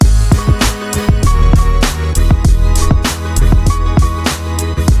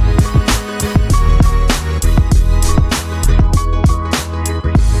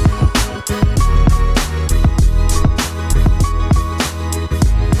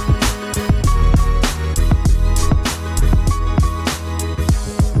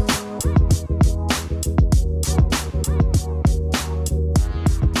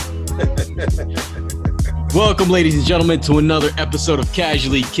Welcome, ladies and gentlemen, to another episode of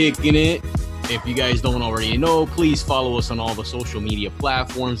Casually Kicking It. If you guys don't already know, please follow us on all the social media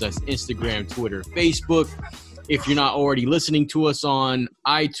platforms. That's Instagram, Twitter, Facebook. If you're not already listening to us on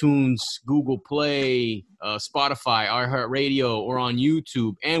iTunes, Google Play, Spotify, iHeartRadio, or on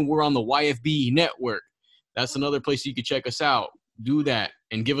YouTube, and we're on the YFB network, that's another place you can check us out. Do that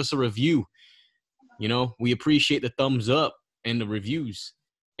and give us a review. You know, we appreciate the thumbs up and the reviews.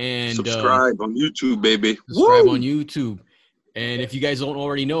 And subscribe on YouTube, baby. Subscribe on YouTube. And if you guys don't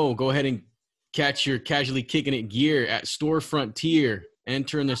already know, go ahead and catch your Casually Kicking It gear at Store Frontier.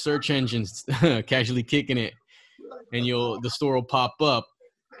 Enter in the search engines, Casually Kicking It, and the store will pop up.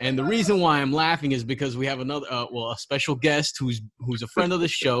 And the reason why I'm laughing is because we have another, a special guest who's a friend of the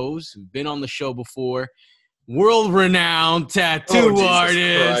show's, who's been on the show before, world-renowned tattoo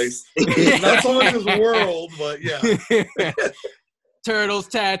artist. Not so much as world, but yeah. Turtles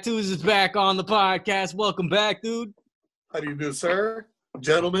Tattoos is back on the podcast. Welcome back, dude. How do you do, sir?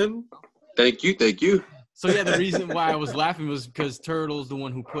 Gentlemen. Thank you. So, yeah, the reason why I was laughing was because Turtle's the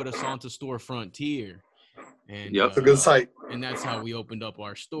one who put us onto Store Frontier. And it's a good site. And that's how we opened up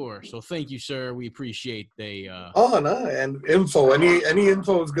our store. So thank you, sir. We appreciate and info. Any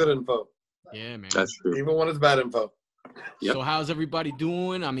info is good info. Yeah, man. That's true. Even when it's bad info. Yep. So how's everybody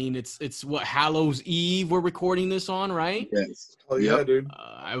doing? I mean, it's what, Hallows Eve we're recording this on, right? Yes. Oh, yeah, dude.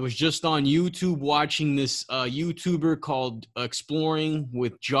 I was just on YouTube watching this YouTuber called Exploring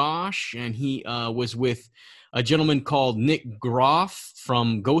with Josh, and he was with a gentleman called Nick Groff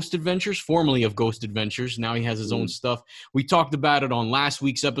from Ghost Adventures, formerly of Ghost Adventures. Now he has his own stuff. We talked about it on last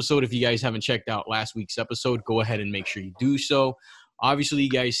week's episode. If you guys haven't checked out last week's episode, go ahead and make sure you do so. Obviously, you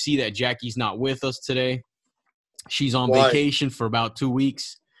guys see that Jackie's not with us today. She's on vacation for about 2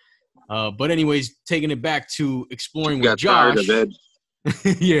 weeks. But anyways, taking it back to Exploring with Josh.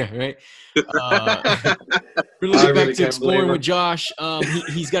 Yeah, right. Really back to Exploring with Josh.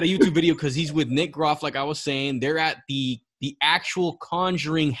 He's got a YouTube video because he's with Nick Groff, like I was saying. They're at the actual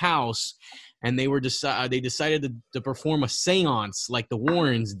Conjuring house, and they decided to perform a seance like the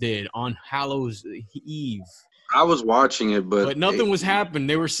Warrens did on Hallows Eve. I was watching it, but nothing was happening.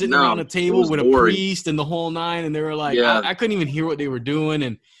 They were sitting around a table with a priest and the whole nine, and they were like, I couldn't even hear what they were doing.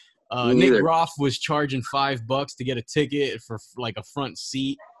 And Nick Groff was charging $5 to get a ticket for like a front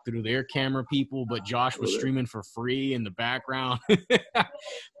seat through their camera people, but Josh was streaming for free in the background.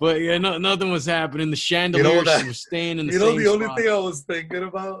 But yeah, nothing was happening. The chandeliers were staying in the same the spot. only thing I was thinking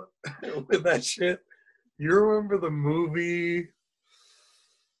about with that shit, you remember the movie?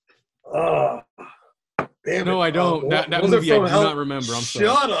 Damn no, it. I don't. That movie I do not remember. I'm sorry.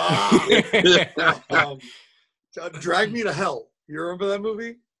 Shut up. Drag Me to Hell. You remember that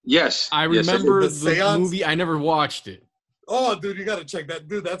movie? Yes. I remember the movie. I never watched it. Oh, dude, you got to check that.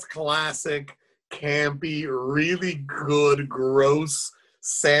 Dude, that's classic, campy, really good, gross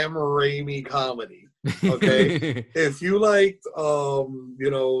Sam Raimi comedy. Okay? If you liked,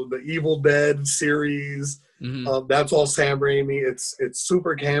 the Evil Dead series, that's all Sam Raimi. It's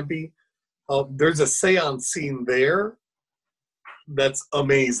super campy. There's a seance scene there that's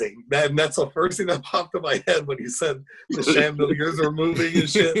amazing. That's the first thing that popped in my head when you said the chandeliers are moving and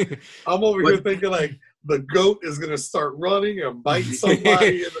shit. I'm over here thinking like the goat is going to start running and bite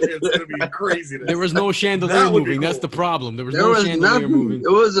somebody, and it's going to be craziness. There was no chandelier moving. Cool. That's the problem. There was no chandelier moving.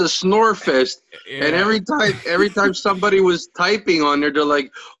 It was a snore fest. Yeah. And every time somebody was typing on there, they're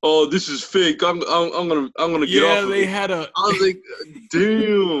like, "Oh, this is fake. I'm gonna get off." Yeah, they had a. I was like,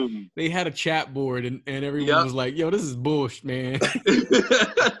 "Damn." They had a chat board, and everyone was like, "Yo, this is bullshit, man."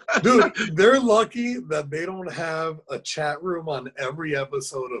 Dude, they're lucky that they don't have a chat room on every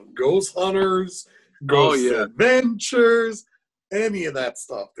episode of Ghost Hunters, Ghost Adventures, any of that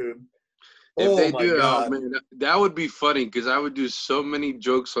stuff, dude. If they do, man, that would be funny because I would do so many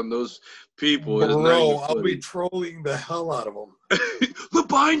jokes on those people. Bro, I'll be trolling the hell out of them. Look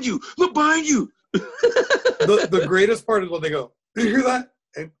behind you! Look behind you! The greatest part is when they go, "Did you hear that?"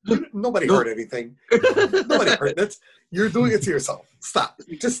 And nobody heard anything. Nobody heard that. You're doing it to yourself. Stop.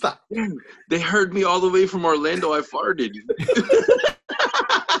 Just stop. They heard me all the way from Orlando. I farted.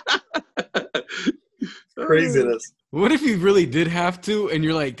 Craziness. What if you really did have to, and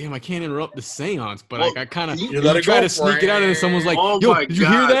you're like, damn, I can't interrupt the seance, but I kind of you try to sneak it out, and someone's like, yo, did you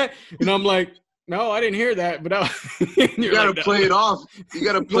hear that? And I'm like, no, I didn't hear that, but you gotta play it off. You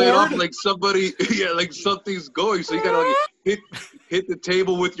gotta play it off like somebody, like something's going. So you gotta like hit the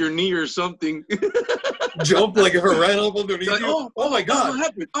table with your knee or something. Jump like if it ran up underneath like, you. Oh my God! What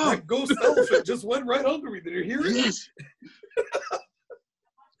happened? That ghost elephant just went right under me. Did you hear it? Yes.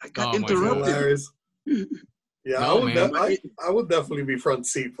 I got interrupted. Yeah, no, I would definitely be front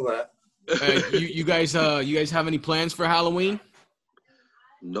seat for that. You guys have any plans for Halloween?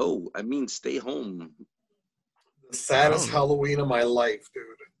 No, I mean stay home. The saddest Oh. Halloween of my life, dude.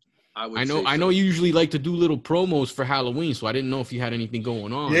 I know you usually like to do little promos for Halloween, so I didn't know if you had anything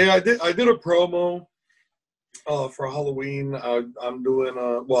going on. Yeah, I did a promo for Halloween. I'm doing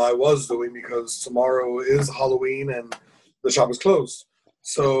I was doing, because tomorrow is Halloween and the shop is closed.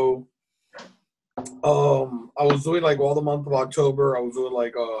 So I was doing like all the month of October. I was doing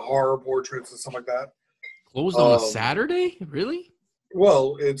like horror portraits and stuff like that. Closed on a Saturday? Really?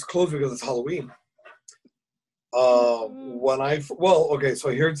 Well, it's closed because it's Halloween. Okay, so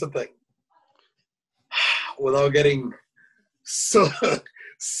here's the thing. Without getting so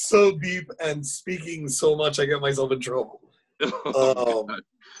deep and speaking so much, I get myself in trouble.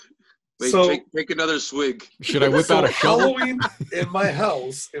 Wait, so take another swig. Should I whip out a shovel? Halloween in my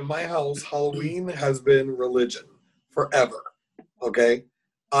house, Halloween has been religion forever. Okay,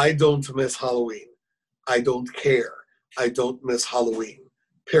 I don't miss Halloween. I don't care. I don't miss Halloween.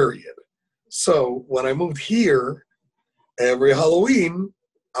 Period. So when I moved here, every Halloween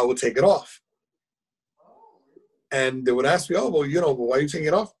I would take it off. And they would ask me, why are you taking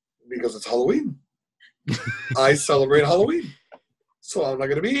it off? Because it's Halloween. I celebrate Halloween. So I'm not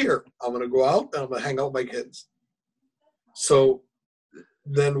going to be here. I'm going to go out and I'm going to hang out with my kids. So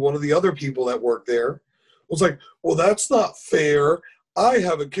then one of the other people that worked there was like, well, that's not fair. I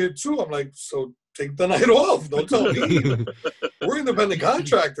have a kid too. I'm like, so take the night off. Don't tell me. We're independent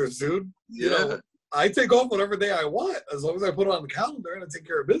contractors, dude. Yeah. You know, I take off whatever day I want, as long as I put it on the calendar and I take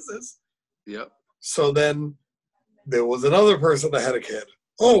care of business. Yep. So then there was another person that had a kid.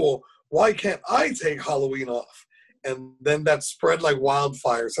 Oh, well, why can't I take Halloween off? And then that spread like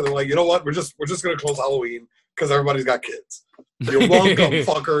wildfire. So they're like, you know what? We're just gonna close Halloween because everybody's got kids. You're welcome,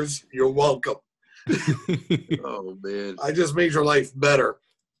 fuckers. You're welcome. Oh man. I just made your life better.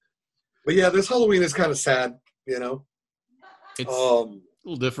 But yeah, this Halloween is kind of sad, you know. It's a little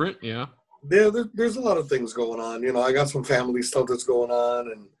different, yeah. There's a lot of things going on. You know, I got some family stuff that's going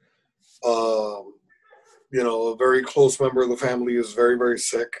on, and a very close member of the family is very, very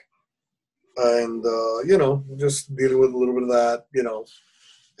sick. And, just dealing with a little bit of that,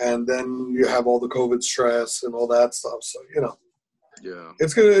 and then you have all the COVID stress and all that stuff. So, yeah,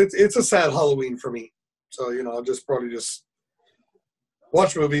 it's a sad Halloween for me. So, I'll probably just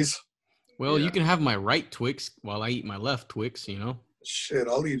watch movies. Well, Yeah. you can have my right Twix while I eat my left Twix, Shit,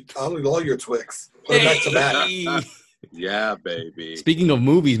 I'll eat all your Twix. Put it back to back. Hey! yeah, baby. Speaking of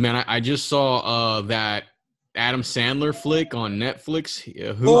movies, man, I just saw that Adam Sandler flick on Netflix.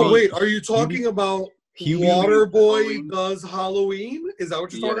 Wait, are you talking about Hubie Waterboy Halloween? Does Halloween? Is that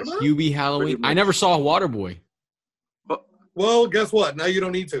what you're talking about? Hubie Halloween. Pretty much. I never saw Waterboy. But Well, guess what? Now you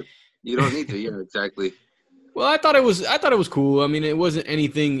don't need to. you don't need to. Yeah, exactly. Well, I thought it was cool. I mean, it wasn't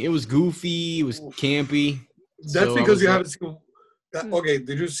anything. It was goofy. It was campy. That's So I because was you like- haven't seen. Okay,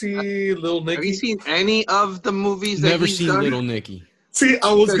 did you see Little Nicky? Have you seen any of the movies that Never he's seen done? Little Nicky. See,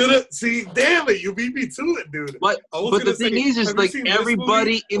 I was gonna see. Damn it, you beat me to it, dude. But I was the gonna thing say, is have you like seen this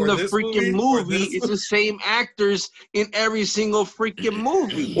everybody movie, in or the this freaking or movie this is the same actors in every single freaking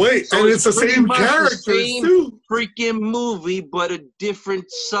movie. Wait, So and it's the pretty same much the characters same too. freaking movie, but a different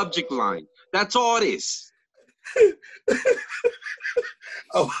subject line. That's all it is.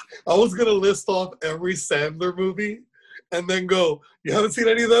 I was gonna list off every Sandler movie, and then go. You haven't seen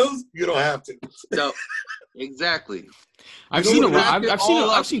any of those? You don't have to. No, exactly. I've You seen a wrap lot. it I've seen.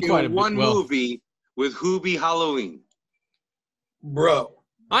 all I've up seen in quite a bit. one Well, movie with Hubie Halloween. Bro,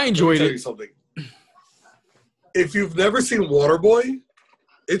 I let me enjoyed tell you it. something. If you've never seen Waterboy,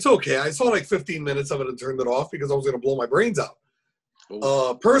 it's okay. I saw like 15 minutes of it and turned it off because I was gonna blow my brains out.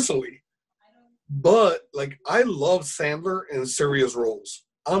 Oh, Personally. But like I love Sandler in serious roles.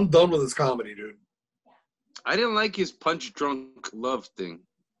 I'm done with his comedy, dude. I didn't like his Punch Drunk Love thing.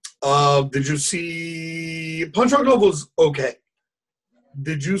 Did you see Punch Drunk Love was okay.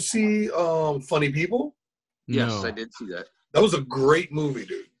 Did you see Funny People? Yes, No. I did see that. That was a great movie,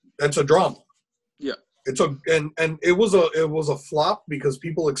 dude. That's a drama. Yeah. And it was a flop because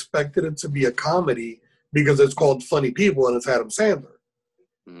people expected it to be a comedy because it's called Funny People and it's Adam Sandler.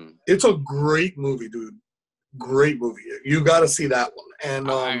 Mhm. It's a great movie, dude. Great movie. You got to see that one. And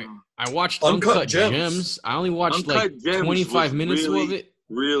I watched Uncut Uncut Gems. Gems. I only watched Uncut like Gems 25 was minutes really- of it.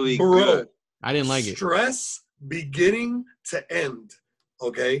 Really bro, good. I didn't like it. stress beginning to end.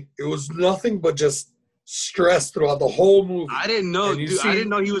 Okay, it was nothing but just stress throughout the whole movie. I didn't know, And you dude. I see- didn't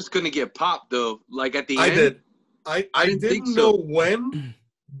know he was gonna get popped though. Like at the I end. did. I didn't think didn't so. know when,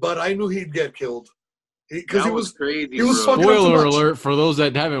 but I knew he'd get killed because That he was crazy. he was bro. fucking up too Spoiler much. alert for those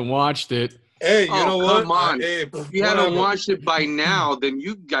that haven't watched it. Hey, you know what? Come on. Hey, If you haven't watched it by now, then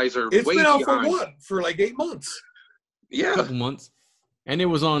you guys are it's way been out behind. for what? For like 8 months. Yeah. A couple months. And it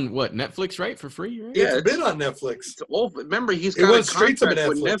was on what, Netflix, right? For free, right? It's been on Netflix. It's old. Remember, he's It got went a straight to contract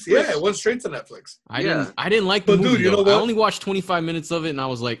with Netflix. Netflix. Yeah, it went straight to Netflix. I didn't like the But movie, dude, you know though. I what? only watched 25 minutes of it, and I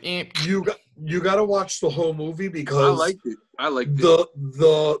was like, eh. You got to watch the whole movie I because liked it.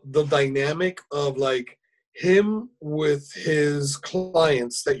 the dynamic of like him with his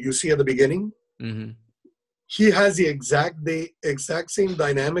clients that you see at the beginning. Mm-hmm. He has the exact same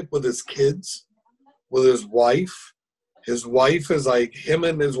dynamic with his kids, with his wife. His wife is like, him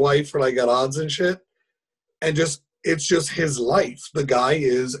and his wife are like at odds and shit. And it's just his life. The guy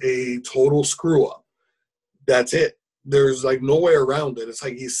is a total screw up. That's it. There's like no way around it. It's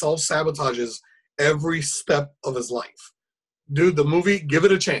like he self-sabotages every step of his life. Dude, the movie, give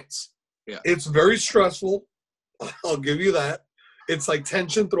it a chance. Yeah. It's very stressful. I'll give you that. It's like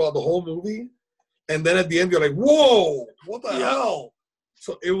tension throughout the whole movie. And then at the end, you're like, whoa, what the hell?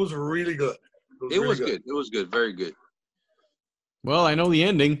 So it was really good. It was good. It was good. Very good. Well, I know the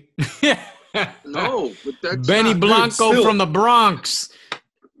ending. No, but that's Benny not Blanco from the Bronx.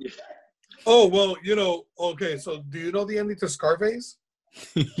 Oh, well, okay, so do you know the ending to Scarface?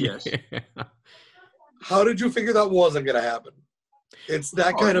 Yes. How did you figure that wasn't going to happen? It's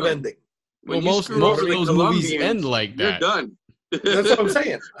that kind of ending. Well, most of those movies end like that. You're done. That's what I'm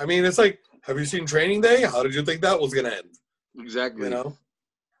saying. I mean, it's like, have you seen Training Day? How did you think that was going to end? Exactly.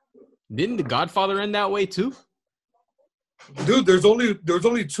 Didn't The Godfather end that way too? Dude, there's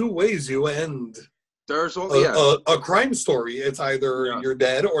only two ways you end There's only a crime story. It's either you're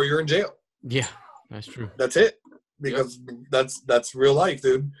dead or you're in jail. Yeah, that's true. That's it. Because that's real life,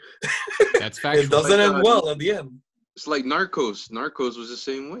 dude. That's factual. It doesn't end well at the end. It's like Narcos. Narcos was the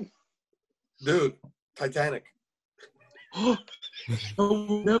same way. Dude, Titanic. How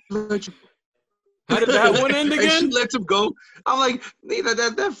did that one end again? She lets him go. I'm like, Nina,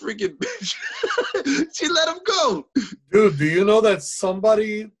 that freaking bitch. She let him go. Dude, do you know that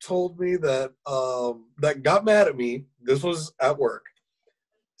somebody told me that that got mad at me? This was at work.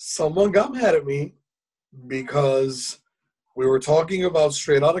 Someone got mad at me because we were talking about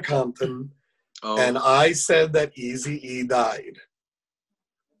Straight Outta Compton, and I said that Eazy-E died.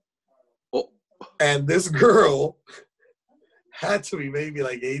 Oh. And this girl had to be maybe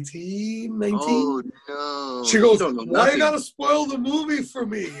like 18, 19. Oh, no. She goes, why you gotta spoil the movie for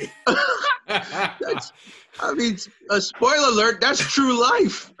me? I mean, a spoiler alert, that's true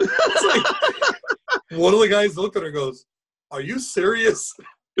life. Like, one of the guys looked at her and goes, are you serious?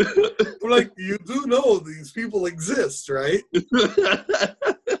 I'm like, you do know these people exist, right?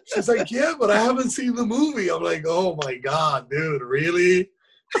 She's like, yeah, but I haven't seen the movie. I'm like, oh my God, dude, really?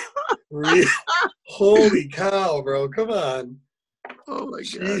 Really? Holy cow, bro. Come on. Oh my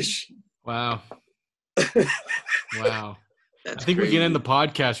gosh. Wow. Wow. That's I think crazy. we can end the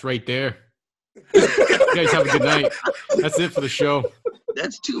podcast right there. You guys have a good night. That's it for the show.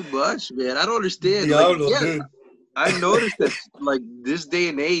 That's too much, man. I don't understand. Diablo, dude. I noticed that, like, this day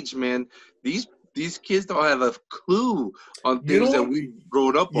and age, man, these kids don't have a clue on things that we've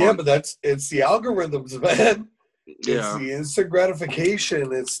grown up on. Yeah, but it's the algorithms, man. Yeah. It's the instant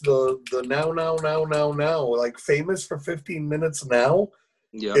gratification. It's the now. Like, famous for 15 minutes now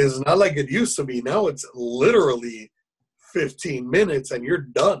is not like it used to be. Now it's literally 15 minutes and you're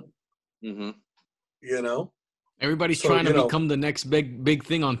done. Mm-hmm. You know? Everybody's trying to become the next big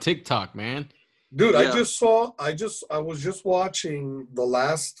thing on TikTok, man. Dude, I was just watching the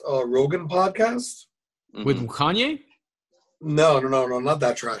last Rogan podcast. With Kanye? No, not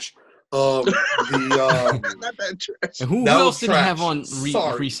that trash. Not that trash. And who else did he have on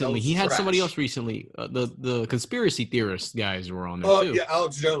recently? He had somebody else recently. The conspiracy theorist guys were on there too. Yeah,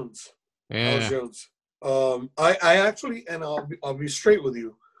 Alex Jones. Yeah. Alex Jones. I actually, and I'll be straight with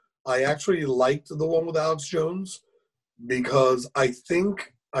you. I actually liked the one with Alex Jones because I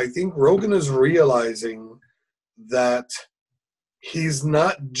think Rogan is realizing that he's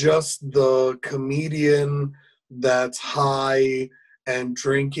not just the comedian that's high and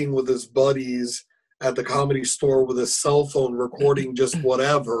drinking with his buddies at the Comedy Store with his cell phone recording just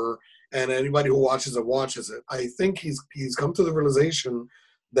whatever, and anybody who watches it. I think he's come to the realization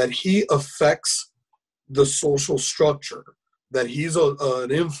that he affects the social structure, that he's an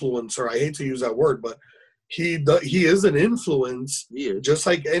influencer. I hate to use that word, but he is an influence, just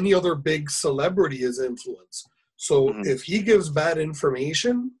like any other big celebrity is influence. So if he gives bad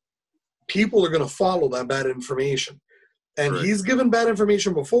information, people are going to follow that bad information. And he's given bad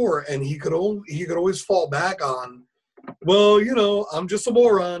information before, and he could always fall back on, well, I'm just a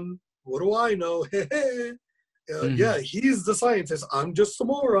moron. What do I know? Yeah, he's the scientist. I'm just a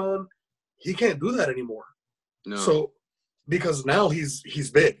moron. he can't do that anymore. No. So because now he's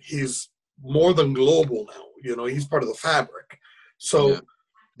big. He's more than global now. You know, he's part of the fabric. So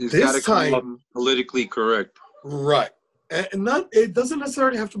he's this time politically correct. Right. And not it doesn't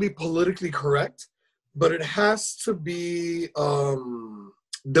necessarily have to be politically correct, but it has to be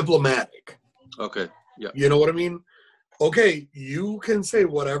diplomatic. Okay. Yeah. You know what I mean? Okay, you can say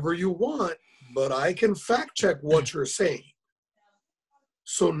whatever you want, but I can fact check what you're saying.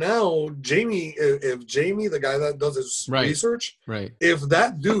 So now, Jamie, if Jamie, the guy that does his research, if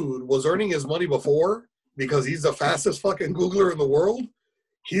that dude was earning his money before because he's the fastest fucking Googler in the world,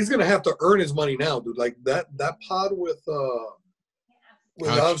 he's gonna have to earn his money now, dude. Like that pod with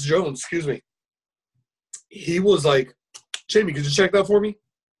Alex Jones, excuse me. He was like, Jamie, could you check that for me?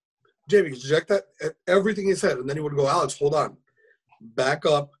 Jamie, could you check that? Everything he said, and then he would go, Alex, hold on, back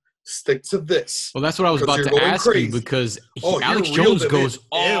up. Stick to this. Well, that's what I was about to ask you because Alex Jones goes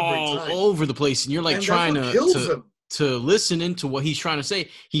all over the place, and you're like trying to listen into what he's trying to say.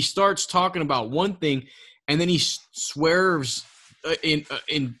 He starts talking about one thing, and then he swerves in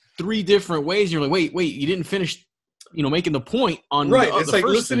 3 different ways. And you're like, wait, you didn't finish, making the point on right. It's like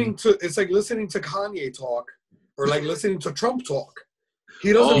listening to Kanye talk or like listening to Trump talk.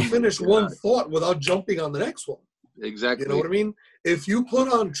 He doesn't finish one thought without jumping on the next one. Exactly. You know what I mean? If you put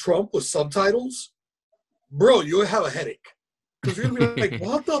on Trump with subtitles, bro, you'll have a headache. Because you're going to be like,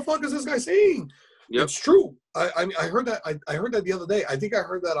 what the fuck is this guy saying? Yep. It's true. I heard that. I heard that the other day. I think I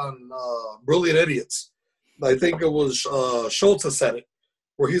heard that on Brilliant Idiots. I think it was Schultz said it,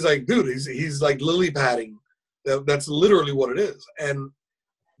 where he's like, dude, he's like lily padding. That's literally what it is. And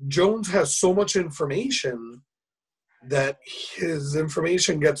Jones has so much information that his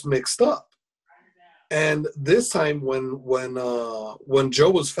information gets mixed up. And this time, when Joe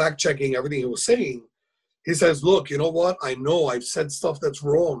was fact checking everything he was saying, he says, "Look, you know what? I know I've said stuff that's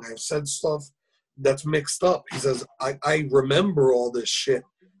wrong. I've said stuff that's mixed up." He says, "I remember all this shit,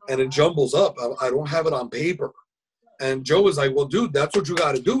 and it jumbles up. I don't have it on paper." And Joe is like, "Well, dude, that's what you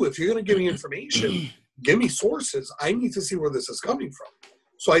got to do. If you're gonna give me information, give me sources. I need to see where this is coming from."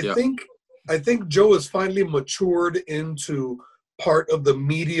 So I think Joe has finally matured into part of the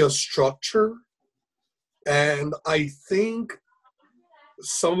media structure. And I think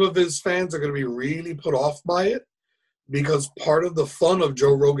some of his fans are going to be really put off by it because part of the fun of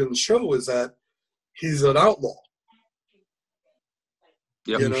Joe Rogan's show is that he's an outlaw.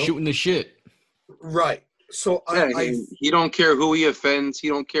 Yeah, shooting the shit. Right. So he don't care who he offends. He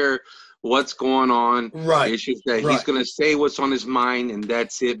don't care what's going on. Right. It's just that he's going to say what's on his mind, and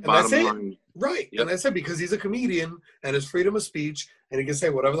that's it. Bottom line. Right. Yep. And I said because he's a comedian and his freedom of speech, and he can say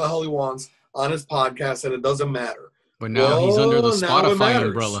whatever the hell he wants on his podcast, and it doesn't matter. But now he's under the Spotify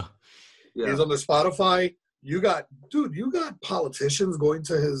umbrella. Yeah. He's under Spotify. You got politicians going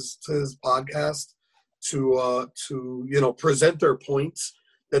to his podcast to present their points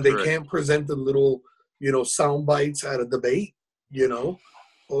that they can't present in little sound bites at a debate. That's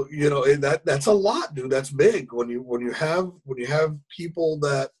a lot, dude. That's big when you have people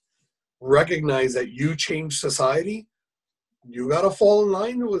that recognize that you change society. You got to fall in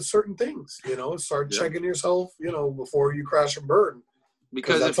line with certain things, start checking yourself, before you crash and burn.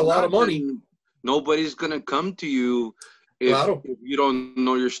 Because that's a lot of money. Nobody's going to come to you if you don't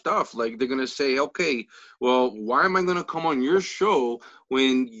know your stuff. Like, they're going to say, okay, well, why am I going to come on your show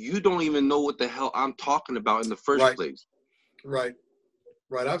when you don't even know what the hell I'm talking about in the first place? Right.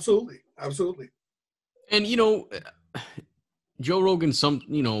 Right. Absolutely. Absolutely. And, Joe Rogan,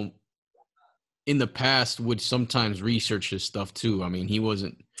 in the past would sometimes research his stuff too. I mean, he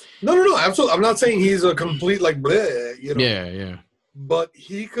wasn't. No, absolutely. I'm not saying he's a complete bleh, Yeah. But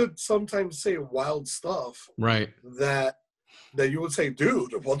he could sometimes say wild stuff, right? That you would say,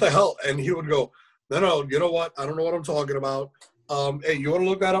 dude, what the hell? And he would go, no, you know what? I don't know what I'm talking about. Hey, you want to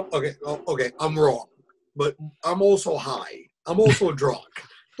look that up? Okay, I'm wrong, but I'm also high. I'm also drunk.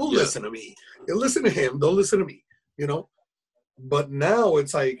 Don't listen to me. You listen to him. Don't listen to me. But now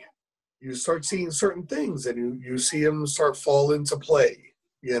it's like. You start seeing certain things, and you see him start fall into play.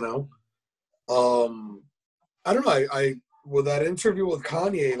 I don't know. I with that interview with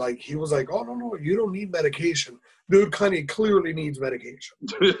Kanye, he was like, "Oh no, you don't need medication, dude." Kanye clearly needs medication.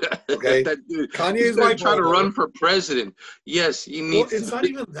 Okay, Kanye is trying to run for president. Yes, he needs. Well, it's not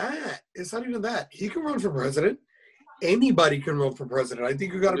even that. It's not even that. He can run for president. Anybody can run for president. I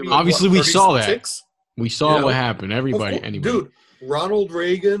think you got to be. Obviously, we saw that. We saw what happened. Everybody, dude. Ronald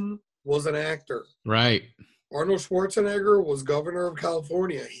Reagan was an actor. Right. Arnold Schwarzenegger was governor of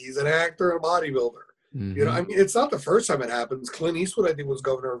California. He's an actor and a bodybuilder. Mm-hmm. It's not the first time it happens. Clint Eastwood, I think, was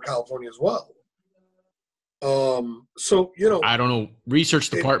governor of California as well. So I don't know. Research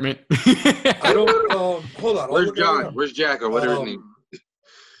department. I don't. Hold on. Where's John? Where's Jack or whatever his name?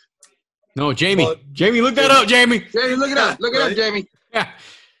 No, Jamie. Jamie, look that up, Jamie. Jamie, look it up. Look it up, Jamie. Yeah.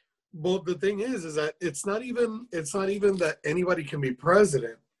 But the thing is that it's not even that anybody can be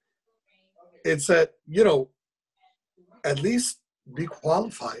president. It's that, at least be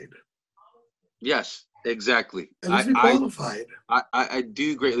qualified. Yes, exactly. At least be qualified. I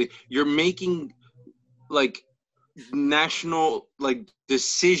do greatly. You're making like national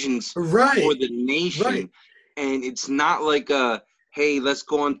decisions for the nation. Right. And it's not like hey, let's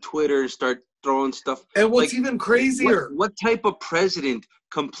go on Twitter and start throwing stuff. And what's even crazier? What type of president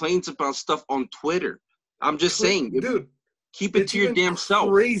complains about stuff on Twitter? I'm just saying, dude, keep it to your damn self.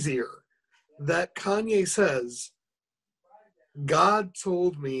 Crazier that Kanye says, God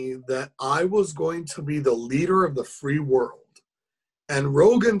told me that I was going to be the leader of the free world. And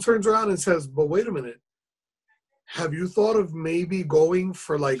Rogan turns around and says, but wait a minute. Have you thought of maybe going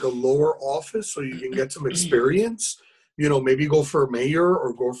for like a lower office so you can get some experience? Maybe go for mayor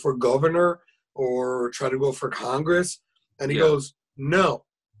or go for governor or try to go for Congress. And he goes, no.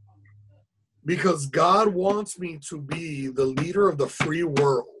 Because God wants me to be the leader of the free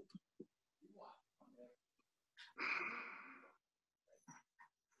world.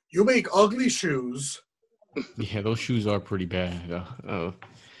 You make ugly shoes. Yeah, those shoes are pretty bad. I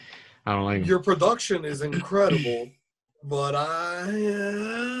don't like them. Your production is incredible, but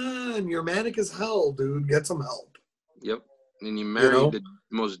and you're manic as hell, dude. Get some help. Yep. And you married the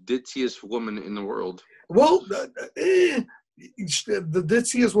most ditziest woman in the world. Well, the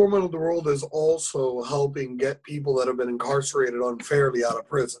ditziest woman in the world is also helping get people that have been incarcerated unfairly out of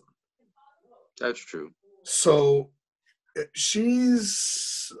prison. That's true. So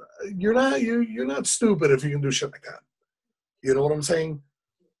you're not stupid if you can do shit like that. You know what I'm saying?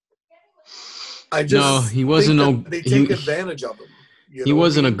 No, he wasn't. They take advantage of him. He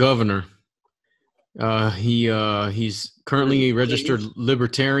wasn't a governor. He's currently a registered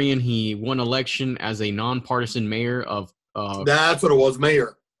libertarian. He won election as a nonpartisan mayor of. That's what it was,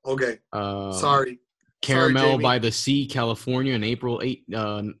 mayor. Okay. Sorry. Carmel by the Sea, California, in April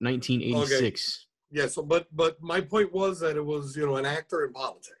 1986. Okay. Yeah. So, but my point was that it was an actor in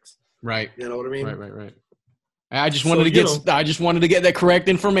politics. Right. You know what I mean? Right. I just wanted to get that correct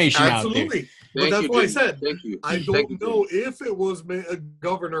information out there. Absolutely. But that's why I said, thank you. I don't know if it was a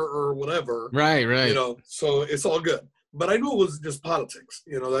governor or whatever. Right. So it's all good. But I know it was just politics.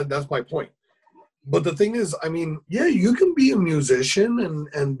 That's my point. But the thing is, I mean, yeah, you can be a musician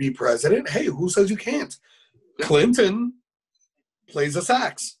and be president. Hey, who says you can't? Yeah. Clinton plays a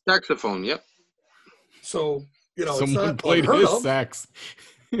saxophone. Yep. So, someone it's not played his sax.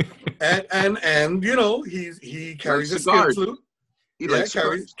 and he carries a skin flute. He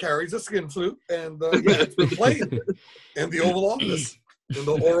carries a skin flute, and it's been played in the Oval Office, in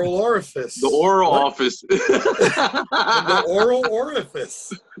the oral orifice. The oral office. In the oral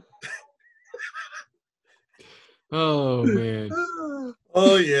orifice. Oh man.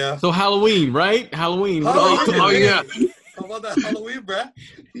 Oh yeah. So Halloween, right? Halloween. Oh yeah. How about that Halloween, bruh?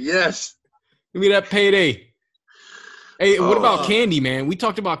 Yes. Give me that payday. Hey, what about candy, man? We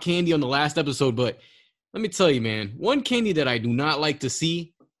talked about candy on the last episode, but let me tell you, man, one candy that I do not like to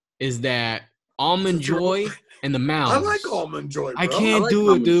see is that Almond Joy and the Mounds. I like Almond Joy, bro. I can't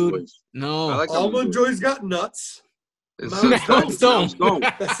do it, dude. Joys. No. I like Almond Joy's got nuts. Mounds don't.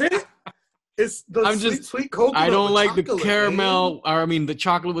 That's it. It's the sweet coconut. I don't like the caramel, the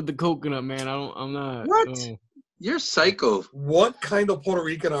chocolate with the coconut, man. I'm not. What? Oh. You're psycho. What kind of Puerto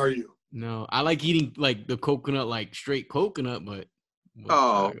Rican are you? No, I like eating like the coconut, like straight coconut, but.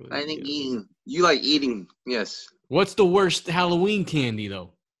 I think eating. You like eating, yes. What's the worst Halloween candy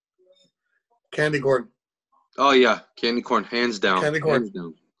though? Candy corn. Oh yeah, candy corn, hands down. Candy corn. Hands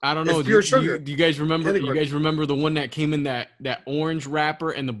down. I don't know. It's pure sugar. Do you guys remember? You guys remember the one that came in that orange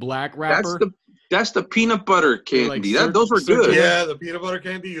wrapper and the black wrapper? That's the peanut butter candy. Those were good. Yeah, the peanut butter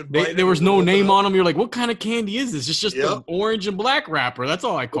candy. There was no name on them. You're like, what kind of candy is this? It's just the orange and black wrapper. That's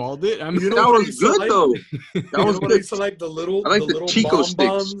all I called it. I mean, that was good though. That was good. I used to like the little Chico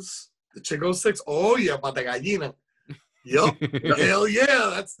bonbons, sticks. The Chico sticks. Oh yeah, pata gallina. Yup. Hell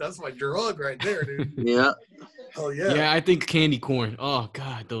yeah, that's my drug right there, dude. Yeah. Hell yeah. Yeah, I think candy corn. Oh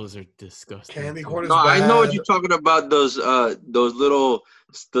god, those are disgusting. Candy corn is bad. I know what you're talking about. Those little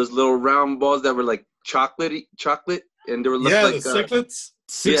round balls that were like chocolate, and they were like the Sicklets.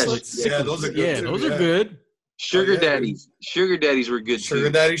 Sicklets. Yeah, those are good. Yeah, those are good. Sugar daddies. Sugar daddies were good too. Sugar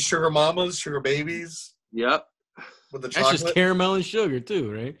daddies, sugar mamas, sugar babies. Yep. With the chocolate. That's just caramel and sugar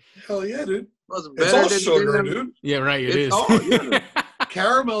too, right? Hell yeah, dude. It's all sugar, dude. Yeah, right. It is. Yeah.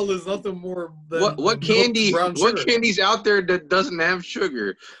 caramel is nothing more than what candy? brown What sugar. candy's out there that doesn't have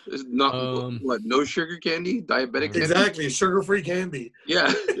sugar? There's not no sugar candy, diabetic candy. Exactly, sugar-free candy.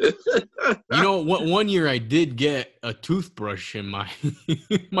 Yeah. You know what? One year I did get a toothbrush in my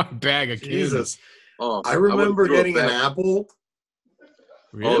my bag of candy. Jesus. Oh, I remember getting an apple.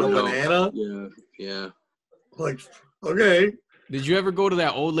 Really? And a banana. Yeah. Like, okay. Did you ever go to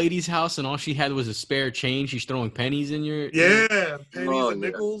that old lady's house and all she had was a spare change? She's throwing pennies in your... Yeah, pennies and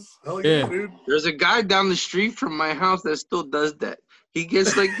nickels. Hell yeah, dude. There's a guy down the street from my house that still does that. He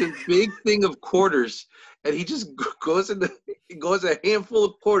gets like this big thing of quarters, and he just goes a handful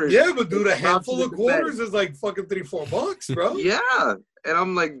of quarters. Yeah, but dude, a handful of quarters is like fucking $3-4, bro. Yeah, and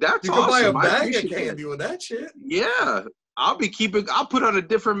I'm like, that's you awesome. You can buy a bag of candy with that shit. Yeah. I'll put on a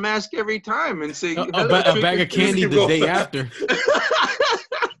different mask every time and say a bag of candy the day after.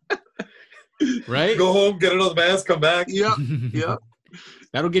 Right? Go home, get another mask, come back. Yeah.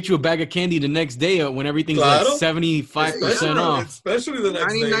 That'll get you a bag of candy the next day when everything's like 75% off. Especially the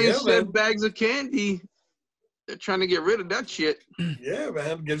next 99-cent bags of candy. They're trying to get rid of that shit. Yeah,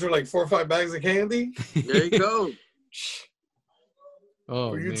 man. Gives her like 4 or 5 bags of candy. There you go.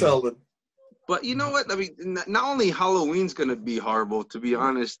 Oh, you tell them. But you know what? I mean, not only Halloween's going to be horrible, to be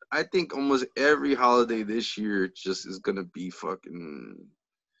honest, I think almost every holiday this year just is going to be fucking,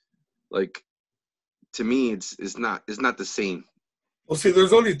 like, to me, it's not the same. Well, see,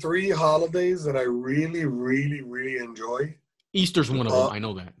 there's only 3 holidays that I really, really, really enjoy. Easter's one of them. I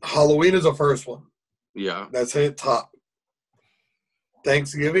know that. Halloween is the first one. Yeah. That's it, top.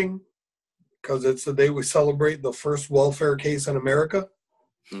 Thanksgiving, because it's the day we celebrate the first welfare case in America.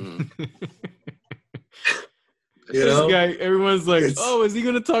 Mm-hmm. You know? This guy, everyone's like, oh, is he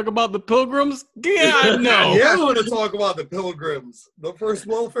going to talk about the Pilgrims? Yeah, no. Yeah, I'm going to talk about the Pilgrims, the first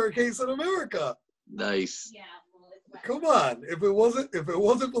welfare case in America. Nice. Yeah. Come on. If it wasn't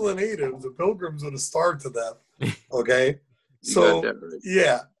for the natives, the Pilgrims would have starved to death. Okay? So, right.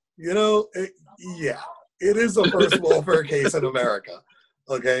 Yeah. You know, it is the first welfare case in America.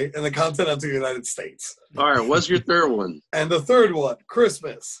 Okay? In the continental United States. All right. What's your third one? And the third one,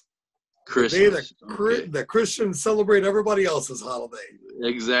 Christmas. Christmas. The Christians celebrate everybody else's holiday.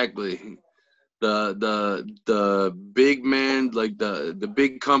 Exactly. The big man, like the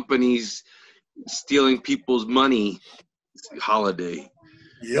big companies stealing people's money holiday.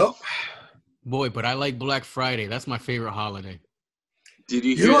 Yep. Boy, but I like Black Friday. That's my favorite holiday. Did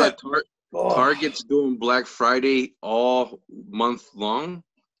you hear that Target's doing Black Friday all month long?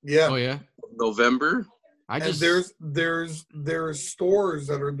 Yeah. Oh yeah. November. There's stores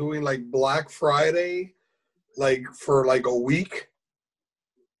that are doing like Black Friday, like for like a week,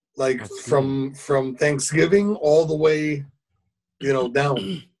 like from Thanksgiving all the way,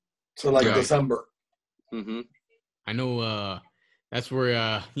 down to like December. Mm-hmm. I know that's where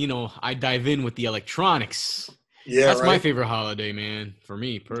I dive in with the electronics. Yeah, that's my favorite holiday, man. For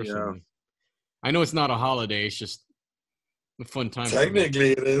me personally, I know it's not a holiday; it's just a fun time.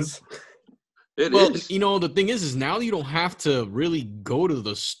 Technically, it is. Well, the thing is now you don't have to really go to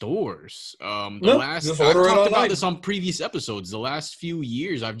the stores. I've talked about this on previous episodes. The last few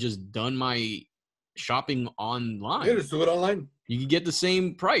years, I've just done my shopping online. Yeah, just do it online. You can get the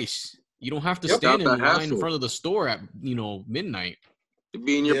same price. You don't have to stand in line in front of the store at midnight. You'd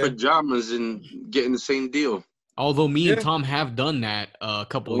be in your pajamas and getting the same deal. Although me and Tom have done that a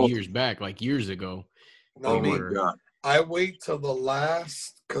couple of years back, like years ago. No, my God. I wait till the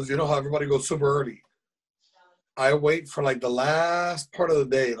last, because you know how everybody goes super early. I wait for like the last part of the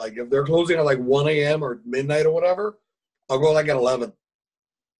day. Like if they're closing at like 1 a.m. or midnight or whatever, I'll go like at 11.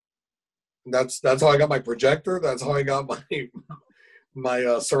 That's how I got my projector. That's how I got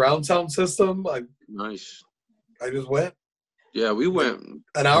my surround sound system. Nice. I just went. Yeah, we went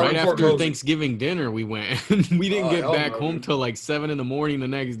an hour right before after closing. Thanksgiving dinner. We went. We didn't get back home till like 7 a.m. the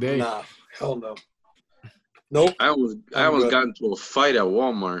next day. Nah, hell no. Nope. I almost got into a fight at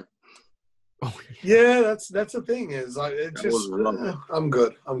Walmart. Oh, yeah, that's the thing is, I'm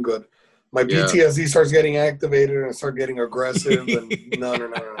good. My PTSD starts getting activated and I start getting aggressive. And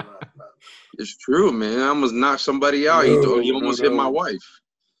no. It's true, man. I almost knocked somebody out. You almost hit my wife.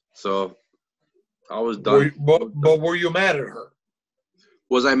 So I was done. But were you mad at her?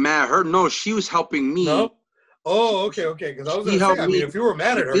 Was I mad at her? No, she was helping me. No? Oh, okay. Because I was going to say, if you were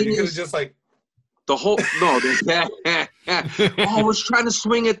mad at her, you could have just like. The whole I was trying to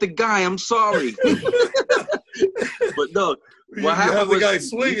swing at the guy. I'm sorry, but no. What happened? Have the guy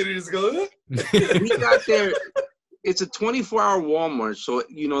swing and he just goes. We got there. It's a 24-hour Walmart, so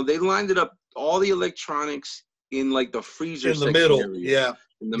they lined it up. All the electronics in like the freezer in the middle, area,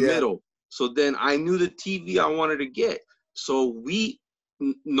 in the middle. So then I knew the TV I wanted to get. So we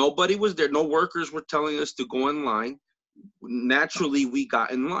nobody was there. No workers were telling us to go in line. Naturally, we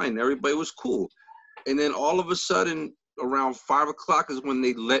got in line. Everybody was cool. And then all of a sudden, around 5 o'clock is when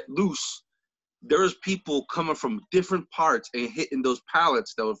they let loose. There was people coming from different parts and hitting those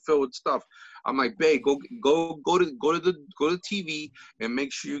pallets that were filled with stuff. I'm like, babe, go to the TV and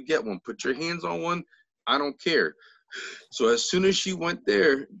make sure you get one. Put your hands on one. I don't care. So as soon as she went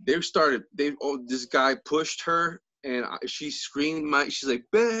there, this guy pushed her and she screamed. She's like,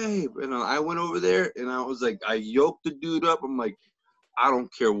 babe, and I went over there and I was like, I yoked the dude up. I'm like, I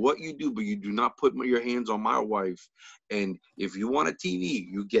don't care what you do, but you do not put your hands on my wife. And if you want a TV,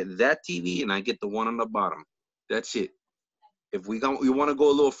 you get that TV, and I get the one on the bottom. That's it. If we want to go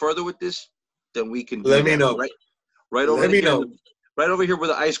a little further with this, then we can. Let me know. Right over here. Right over here where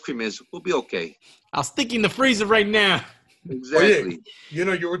the ice cream is. We'll be okay. I'll stick in the freezer right now. Exactly. Oh,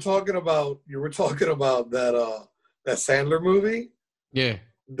 yeah. You were talking about that Sandler movie. Yeah.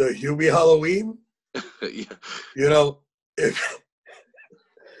 The Hubie Halloween. Yeah.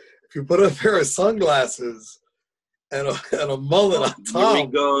 If you put a pair of sunglasses and a mullet on top,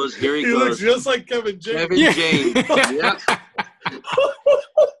 Here he goes. looks just like Kevin James. James. Yeah.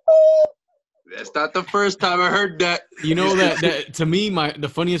 That's not the first time I heard that. You know that to me, the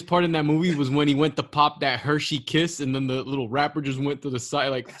funniest part in that movie was when he went to pop that Hershey Kiss, and then the little wrapper just went to the side,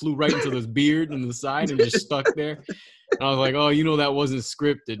 like flew right into his beard and the side, and just stuck there. And I was like, oh, that wasn't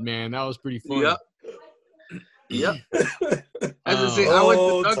scripted, man. That was pretty funny. Yep. As I say, I went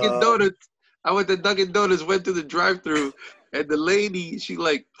to Dunkin' Donuts. Went to the drive-thru, and the lady, she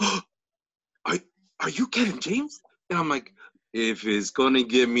like, are you Kevin James? And I'm like, if it's gonna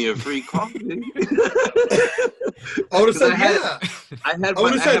give me a free coffee. I would have said, yeah. I had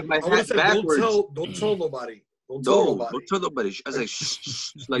my hat backwards. Don't tell nobody. Don't tell nobody. I was like,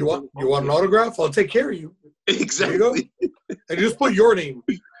 shh. Like, you want an autograph? I'll take care of you. Exactly. You and just put your name.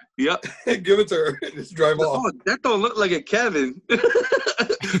 Yep. Give it to her. Just drive off. Oh, that don't look like a Kevin.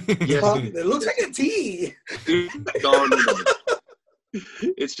 It looks like a T. No.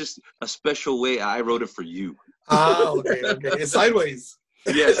 It's just a special way I wrote it for you. Okay. It's sideways.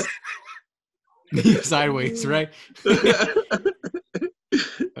 Yes. Sideways, right?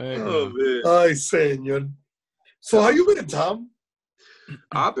 Oh, man. Ay, señor. So how you been, Tom?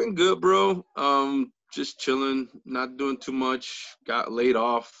 I've been good, bro. Just chilling, not doing too much. Got laid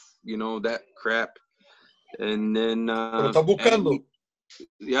off, that crap. And then I'm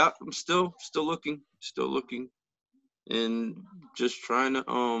still looking. And just trying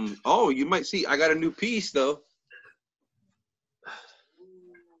to you might see I got a new piece though.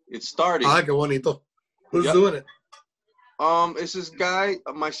 It's starting. Ah, qué bonito. Who's doing it? It's this guy,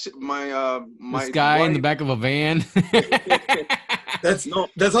 my this guy wife. In the back of a van. That's how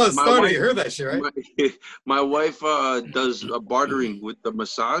it started. You heard that shit, right? My wife does bartering with the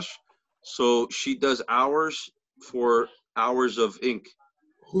massage, so she does hours for hours of ink.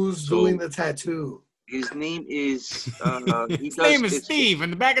 Who's doing the tattoo? His name is. His name is Steve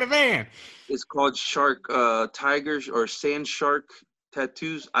in the back of the van. It's called Shark Tigers or Sand Shark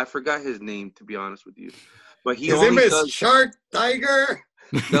Tattoos. I forgot his name, to be honest with you, but his name is Shark Tiger.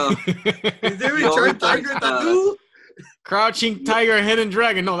 No, his name is Shark Tiger Tattoo. Crouching Tiger, Hidden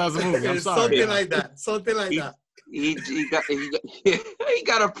Dragon. No, that was a movie. I'm sorry. Something like that. He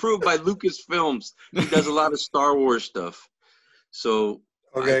got approved by Lucasfilms. He does a lot of Star Wars stuff. So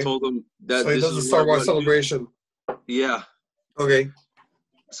I told him that he does a Star Wars celebration. Yeah. Okay.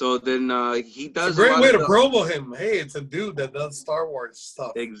 So then he does. It's a great way to promo him. Hey, it's a dude that does Star Wars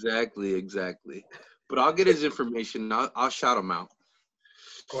stuff. Exactly. But I'll get his information. I'll shout him out.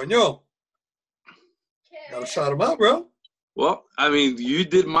 Coño. Gotta shout him out, bro. Well, I mean, you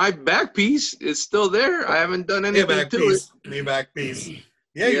did my back piece. It's still there. I haven't done anything to it. Me back piece. Yeah,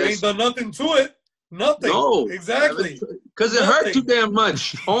 yes. You ain't done nothing to it. Nothing. No. Exactly. Because it hurt too damn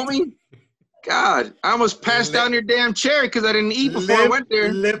much, homie. God, I almost passed down your damn chair because I didn't eat before I went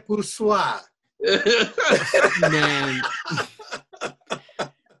there. Le poussoir. Man.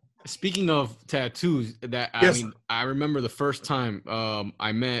 Speaking of tattoos, I remember the first time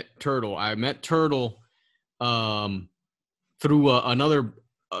I met Turtle. I met Turtle through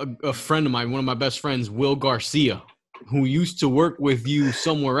a friend of mine, one of my best friends, Will Garcia, who used to work with you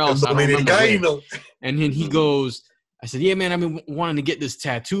somewhere else. I don't remember where. And then he goes, I said, yeah, man, I've been wanting to get this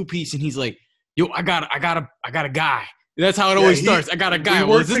tattoo piece. And he's like, yo, I got a guy. That's how it always starts. I got a guy.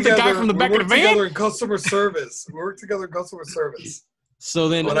 Well, is this the guy from the back of the van? We work together in customer service. So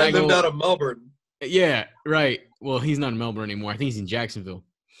then when I lived out of Melbourne. Yeah, right. Well, he's not in Melbourne anymore. I think he's in Jacksonville.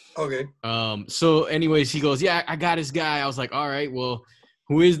 Okay. So anyways, he goes, yeah, I got this guy. I was like, all right, well,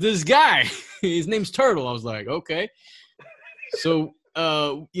 who is this guy? His name's Turtle. I was like, okay. So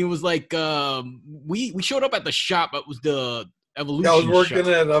it was like we showed up at the shop. It was the Evolution. Yeah, I was working shop.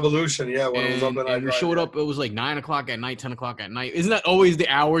 at Evolution. Yeah, when I was up in and we showed up. It was like 9 o'clock at night, 10 o'clock at night. Isn't that always the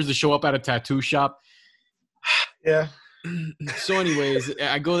hours to show up at a tattoo shop? Yeah. So, anyways,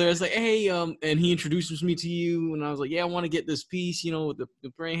 I go there. It's like, hey, and he introduces me to you, and I was like, yeah, I want to get this piece. You know, the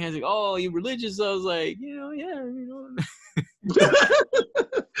praying hands. Like, oh, you religious? I was like,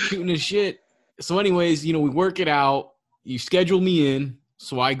 shooting the shit. So, anyways, we work it out. You schedule me in,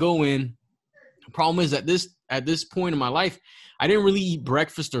 so I go in. The problem is at this point in my life, I didn't really eat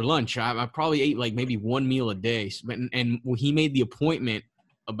breakfast or lunch. I probably ate like maybe one meal a day. And he made the appointment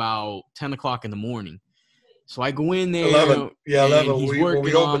about 10 o'clock in the morning. So I go in there. 11. Yeah, 11. He's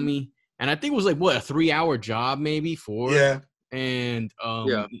working on me. And I think it was like, what, a 3-hour job maybe? 4? Yeah. And,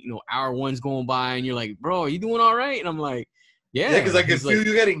 hour one's going by and you're like, bro, are you doing all right? And I'm like, yeah. Yeah, because I can feel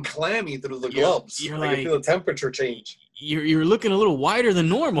you getting clammy through the gloves. You're I can feel the temperature change. You're looking a little whiter than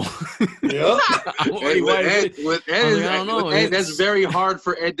normal. Yeah. With Ed, that's very hard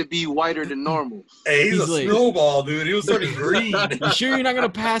for Ed to be whiter than normal. Hey, he's a snowball, dude. He was turning green. You sure you're not going to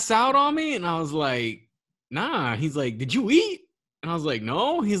pass out on me? And I was like, nah. He's like, did you eat? And I was like,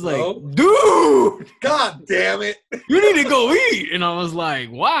 no. He's like, dude. God damn it. You need to go eat. And I was like,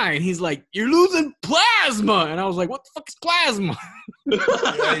 why? And he's like, you're losing plasma. And I was like, what the fuck is plasma?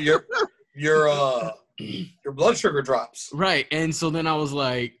 Yeah, your blood sugar drops. Right. And so then I was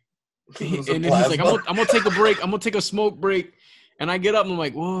like, and then he's like, I'm gonna take a break. I'm gonna take a smoke break. And I get up and I'm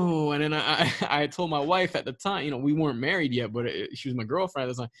like, whoa. And then I told my wife at the time, we weren't married yet, but she was my girlfriend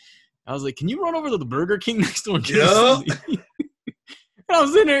at the time. I was like, can you run over to the Burger King next door? Yeah. And I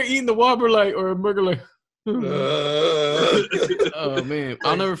was in there eating the Whopper or a burger oh man,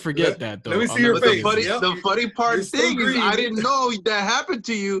 I'll never forget that though. Let me see your face. The funny part is I didn't know that happened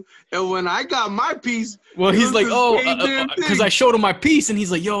to you, and when I got my piece, well, he's like, because I showed him my piece, and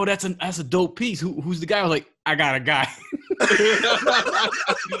he's like, yo, that's a dope piece. Who's the guy? I was like, I got a guy.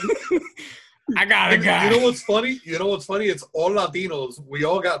 I got a guy. You know what's funny? It's all Latinos. We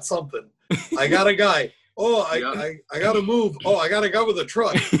all got something. I got a guy. Oh, I got to move. Oh, I got a guy with a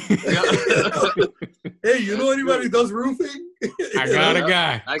truck. Hey, you know anybody who does roofing? I got a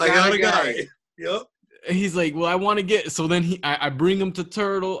guy. I got a guy. Yep. He's like, well, I want to get. So then I bring him to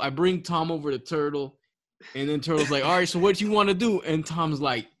Turtle. I bring Tom over to Turtle. And then Turtle's like, all right, so what you want to do? And Tom's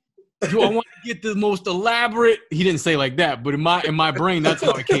like, do I want to get the most elaborate? He didn't say like that, but in my brain, that's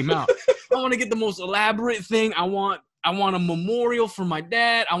how it came out. I want to get the most elaborate thing. I want a memorial for my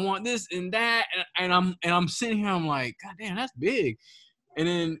dad. I want this and that. And I'm sitting here. I'm like, God damn, that's big. And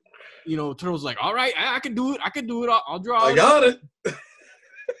then, Turtle's like, all right, I can do it. I'll draw it. I got it.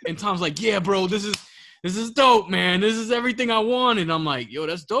 And Tom's like, yeah, bro, this is dope, man. This is everything I want. And I'm like, yo,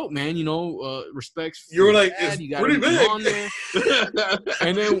 that's dope, man. Respects. You were like, it's pretty big. On there.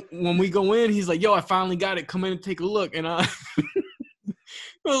 And then when we go in, he's like, yo, I finally got it. Come in and take a look. And it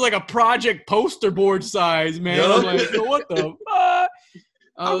was like a project poster board size, man. Yeah. I'm like, yo, what the fuck?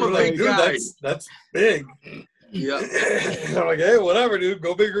 I was like, dude, that's big. Yeah. I'm like, hey, whatever, dude.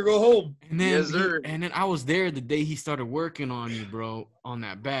 Go big or go home. And then, and then I was there the day he started working on you, bro, on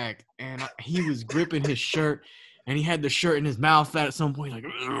that bag. And he was gripping his shirt, and he had the shirt in his mouth at some point. Like,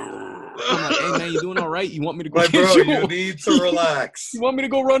 I'm like, hey, man, you doing all right? You want me to go get you? You need to relax. You want me to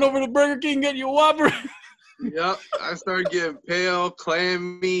go run over to Burger King and get you a Whopper? Yep, I started getting pale,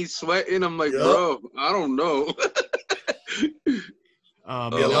 clammy, sweating. I'm like, bro, I don't know. A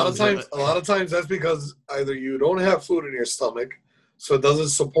lot of times that's because either you don't have food in your stomach, so it doesn't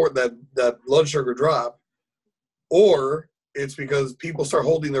support that blood sugar drop, or it's because people start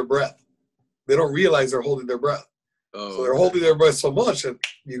holding their breath. They don't realize they're holding their breath. So they're holding their breath so much that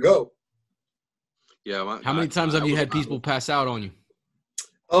you go. Yeah. How many times have you had people pass out on you?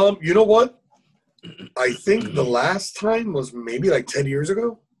 You know what? I think the last time was maybe like 10 years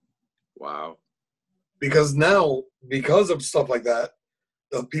ago. Wow. Because now, because of stuff like that,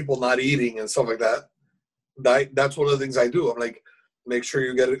 of people not eating and stuff like that, that's one of the things I do. I'm like, make sure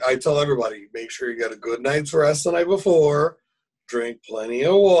you get it. I tell everybody, make sure you get a good night's rest the night before. Drink plenty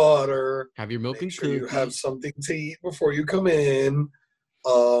of water. Have your milk and cookies. You have something to eat before you come in.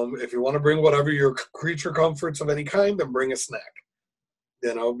 If you want to bring whatever your creature comforts of any kind, then bring a snack.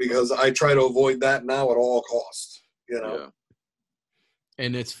 Because I try to avoid that now at all costs. Yeah.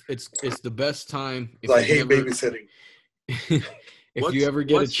 And it's the best time. I hate babysitting. If you ever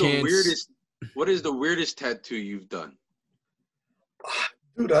get a chance. What is the weirdest tattoo you've done?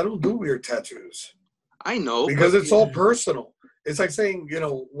 Dude, I don't do weird tattoos. I know. Because it's all personal. It's like saying,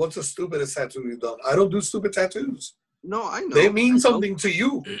 what's the stupidest tattoo you've done? I don't do stupid tattoos. No, I know. They mean something to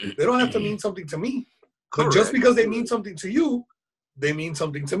you. They don't have to mean something to me. But just because they mean something to you they mean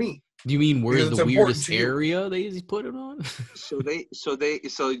something to me. Do you mean where's the weirdest area they put it on? so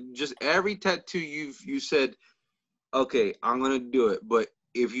just every tattoo you said, okay, I'm gonna do it. But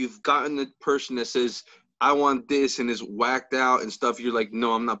if you've gotten the person that says, I want this and is whacked out and stuff, you're like,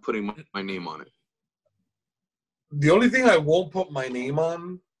 no, I'm not putting my name on it. The only thing I won't put my name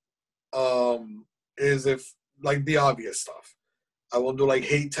on is if, like, the obvious stuff. I won't do, like,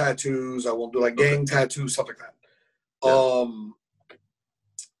 hate tattoos. I won't do, like, gang tattoos, stuff like that. Yeah.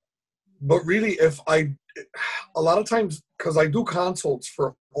 But really, a lot of times, because I do consults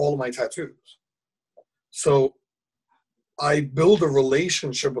for all of my tattoos. So I build a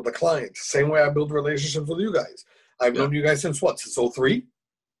relationship with the client, the same way I build relationships with you guys. I've known you guys since what? Since 03?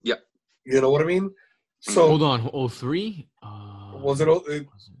 Yeah. You know what I mean? So hold on, 03? Was it?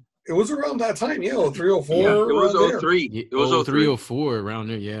 It was around that time, yeah, 03, 04. Yeah, it was 03. It was 03, 04, around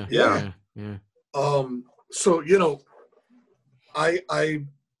there, yeah. Yeah. So, you know, when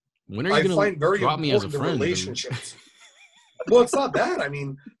are you gonna find very drop me as a important friend? Relationships. Well, it's not that. I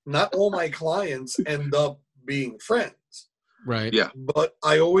mean, not all my clients end up being friends. Right. Yeah. But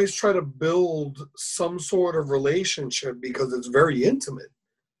I always try to build some sort of relationship because it's very intimate.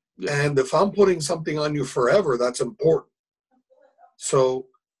 Yeah. And if I'm putting something on you forever, that's important. So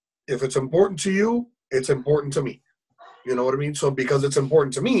if it's important to you, it's important to me. You know what I mean? So because it's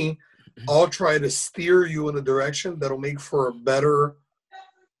important to me, I'll try to steer you in a direction that'll make for a better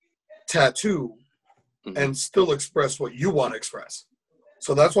tattoo and still express what you want to express.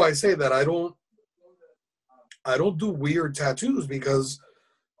 So that's why I say that I don't do weird tattoos, because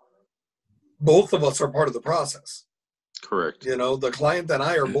both of us are part of the process. Correct. You know, the client and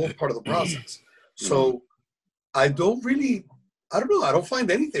I are both part of the process. So I don't know. I don't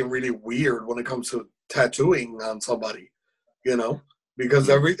find anything really weird when it comes to tattooing on somebody, you know, because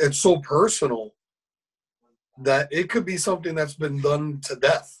it's so personal that it could be something that's been done to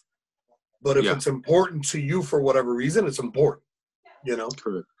death. But if it's important to you for whatever reason, it's important, you know?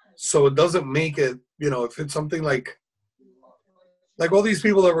 Correct. So it doesn't make it, you know, if it's something like all these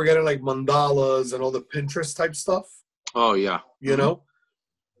people that were getting like mandalas and all the Pinterest type stuff. Oh, yeah. You know?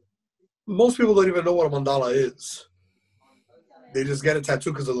 Most people don't even know what a mandala is. They just get a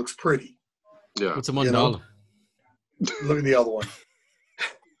tattoo because it looks pretty. Yeah. What's a mandala? You know? Look at the other one.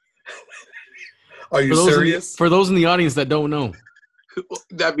 Are you serious? For those in the audience that don't know.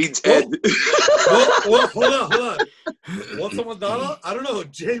 That means head. Hold on. What's a mandala? I don't know.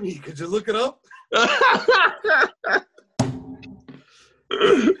 Jamie, could you look it up?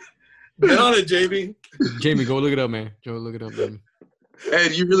 Get on it, Jamie. Jamie, go look it up, man. Go look it up, Jamie.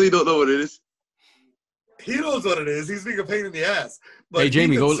 Ed, you really don't know what it is? He knows what it is. He's being a pain in the ass. But hey,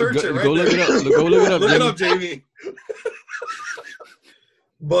 Jamie, go look it up. Go look it up. Look it up, Jamie.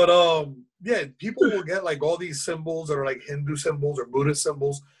 But yeah, people will get like all these symbols that are like Hindu symbols or Buddhist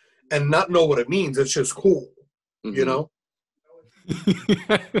symbols and not know what it means. It's just cool, you know?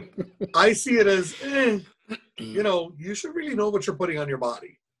 I see it as, you know, you should really know what you're putting on your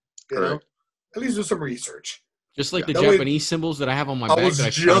body. You know? At least do some research. Just like the Japanese symbols that I have on my back. Are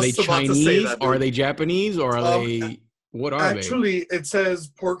they Chinese? Are they Japanese? Or are they, what are they? Actually, it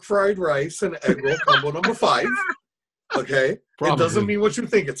says pork fried rice and egg roll combo number 5. Okay? Probably. It doesn't mean what you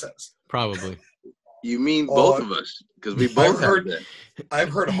think it says. Probably. You mean both of us, because we both heard that. I've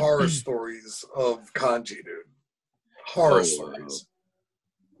heard horror stories of kanji, dude. Horror stories.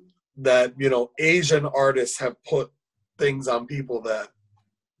 That, you know, Asian artists have put things on people that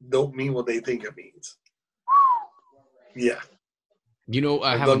don't mean what they think it means. Yeah. You know,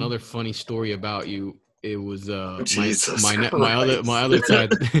 I have another funny story about you. It was my other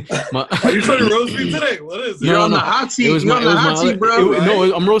side. Are you trying to roast me today? What is it? You're on the hot seat. You're on the hot seat, bro.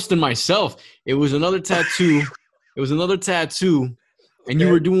 No, I'm roasting myself. It was another tattoo. And you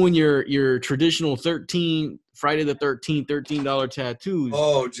were doing your traditional Friday the 13th $13 tattoos.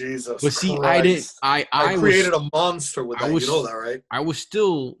 Oh, Jesus! But see, Christ. I created a monster with that. You know that, right? I was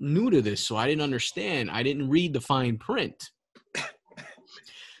still new to this, so I didn't understand. I didn't read the fine print.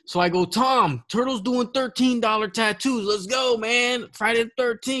 So I go, Tom, Turtle's doing $13 tattoos. Let's go, man. Friday the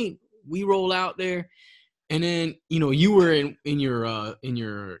 13th. We roll out there. And then, you know, you were in your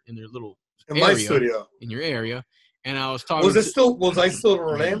little area, my studio. In your area. And I was talking Was I still in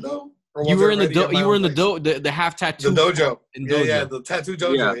Orlando? Or you were in the half tattoo. The dojo. Yeah, the tattoo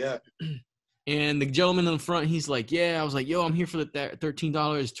dojo, yeah. And the gentleman in the front, he's like, yeah. I was like, yo, I'm here for the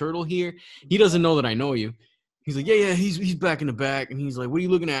 $13. Turtle here. He doesn't know that I know you. He's like, yeah, he's back in the back, and he's like, what are you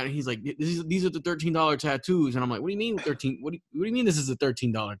looking at? And he's like, these are the $13 tattoos, and I'm like, what do you mean 13? What do you mean this is the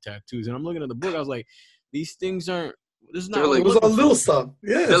 $13 tattoos? And I'm looking at the book. I was like, these things aren't This is not. It was a little stuff.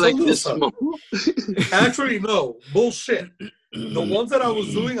 Yeah, it's like a little stuff. Actually, no bullshit. The ones that I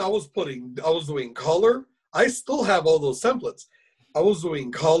was doing, I was doing color. I still have all those templates. I was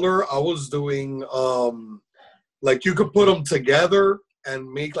doing color. I was doing like you could put them together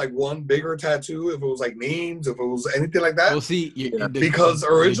and make like one bigger tattoo if it was like names, if it was anything like that. Well, see, because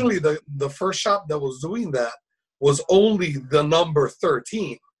originally the first shop that was doing that was only the number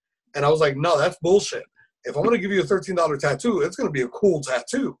 13. And I was like, no, that's bullshit. If I'm going to give you a $13 tattoo, it's going to be a cool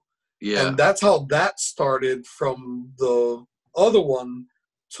tattoo. Yeah. And that's how that started from the other one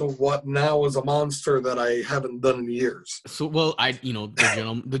to what now is a monster that I haven't done in years. So, well,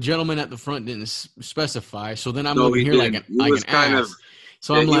 the gentleman at the front didn't specify. So then I'm looking here like an ass.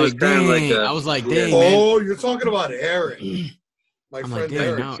 So I'm like, dang. I was like, dang, man. Oh, you're talking about Eric. My friend like,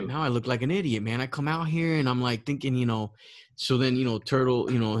 Eric. Now I look like an idiot, man. I come out here and I'm like thinking, so then, Turtle,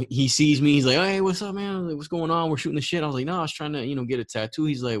 he sees me. He's like, hey, what's up, man? Like, what's going on? We're shooting the shit. I was like, no, I was trying to, get a tattoo.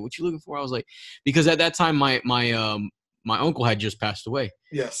 He's like, what you looking for? I was like, because at that time, my uncle had just passed away.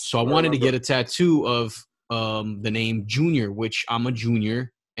 Yes. So I wanted to get a tattoo of the name Junior, which I'm a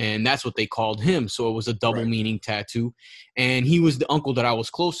junior, and that's what they called him. So it was a double meaning tattoo. And he was the uncle that I was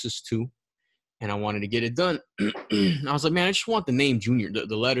closest to, and I wanted to get it done. I was like, man, I just want the name Junior,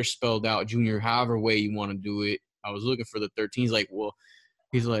 the letter spelled out Junior, however way you want to do it. I was looking for the 13. He's like,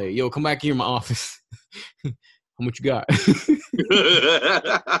 yo, come back here in my office. How much you got?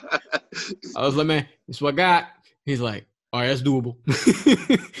 I was like, man, this is what I got. He's like, all right, that's doable.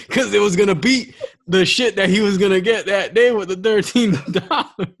 Because it was going to beat the shit that he was going to get that day with the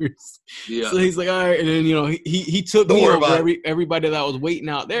 $13. Yeah. So he's like, all right. And then, he took me over everybody that was waiting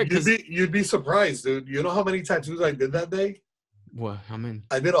out there. You'd be surprised, dude. You know how many tattoos I did that day? What? How many?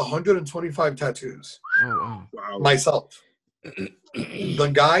 I did 125 tattoos. Oh, wow. Myself.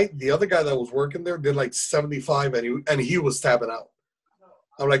 The other guy that was working there did like 75 and he was tapping out.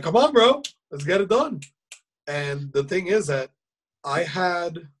 I'm like, come on, bro. Let's get it done. And the thing is that I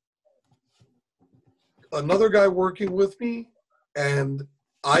had another guy working with me, and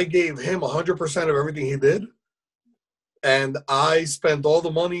I gave him 100% of everything he did. And I spent all the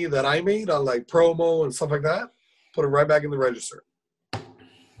money that I made on like promo and stuff like that, put it right back in the register.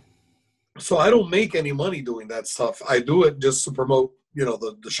 So I don't make any money doing that stuff. I do it just to promote,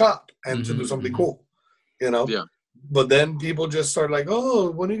 the shop and to do something cool, Yeah. But then people just start like,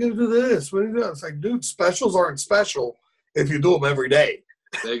 oh, when are you going to do this? When are you doing? It's like, dude, specials aren't special if you do them every day.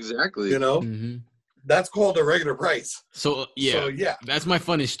 Exactly. Mm-hmm. That's called a regular price. So yeah, that's my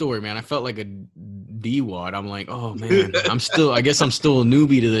funniest story, man. I felt like a D-wad. I'm like, oh man, I guess I'm still a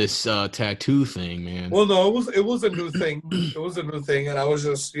newbie to this tattoo thing, man. Well, no, it was a new thing. It was a new thing, and I was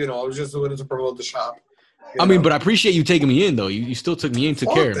just doing it to promote the shop. I mean, but I appreciate you taking me in, though. You still took me in,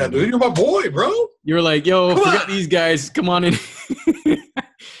 took care of me. Dude, you're my boy, bro. You're like, yo, forget these guys. Come on in.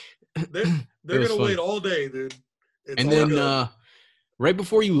 They're gonna wait all day, dude. And then right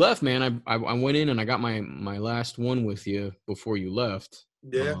before you left, man, I went in and I got my last one with you before you left.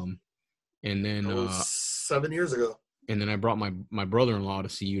 Yeah. And then that was 7 years ago. And then I brought my brother-in-law to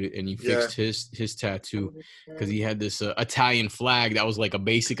see you, and he fixed his tattoo because he had this Italian flag that was like a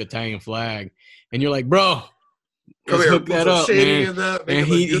basic Italian flag. And you're like, bro, let's hook that up, man. And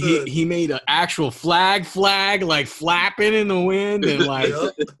he made an actual flag like flapping in the wind and like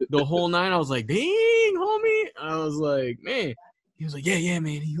the whole night. I was like, dang, homie. I was like, man. He was like, yeah,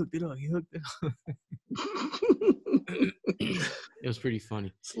 man. He hooked it up. It was pretty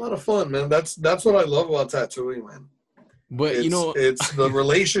funny. It's a lot of fun, man. That's what I love about tattooing, man. But it's the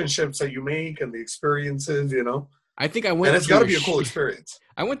relationships that you make and the experiences, I think I went, and it's got to be a cool experience.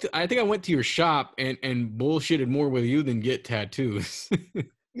 I think I went to your shop and bullshitted more with you than get tattoos.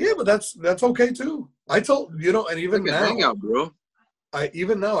 Yeah, but that's okay too. I told and even now, hang out, bro. I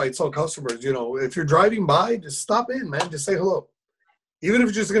tell customers, if you're driving by, just stop in, man. Just say hello. Even if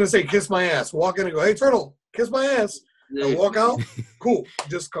you're just gonna say kiss my ass, walk in and go, hey Turtle, kiss my ass, and walk out. Cool.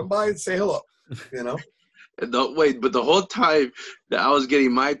 Just come by and say hello. But the whole time that I was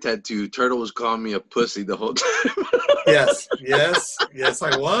getting my tattoo, Turtle was calling me a pussy the whole time. Yes,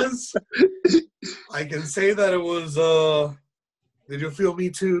 I was. I can say that it was. Did you feel me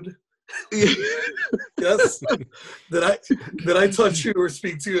too? Yes. Did I touch you or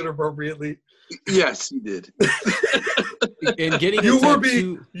speak to you inappropriately? Yes, you did. And getting you were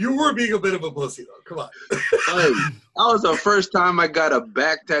being a bit of a pussy though. Come on. Hey, that was the first time I got a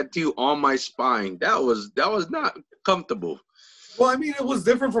back tattoo on my spine. That was not comfortable. Well, I mean, it was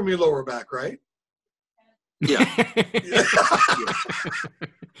different from your lower back, right? Yeah.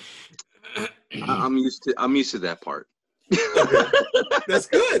 I'm used to that part. Okay. That's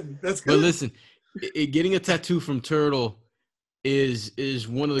good. But listen, getting a tattoo from Turtle is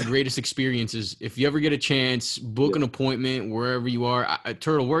one of the greatest experiences. If you ever get a chance, book an appointment wherever you are.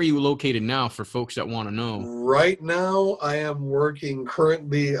 Turtle, where are you located now for folks that want to know? Right now, I am working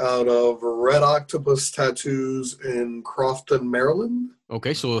currently out of Red Octopus Tattoos in Crofton, Maryland.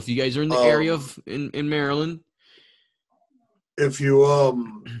 Okay, so if you guys are in the area of in Maryland, if you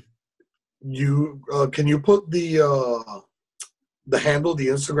can you put the handle, the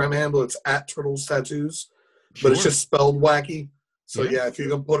Instagram handle? It's at Turtles Tattoos. sure. But it's just spelled wacky. So yeah, if you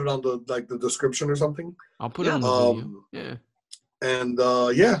can put it on the description or something. I'll put it on the video. Yeah. And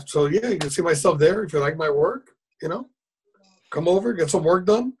so you can see my stuff there. If you like my work, come over, get some work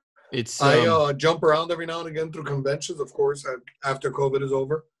done. I jump around every now and again through conventions, of course, after COVID is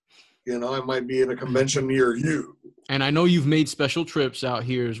over. I might be in a convention near you. And I know you've made special trips out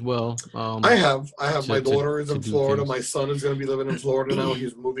here as well. I have. My daughter is in Florida. My son is going to be living in Florida now.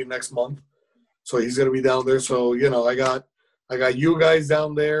 He's moving next month. So he's going to be down there. So, I got you guys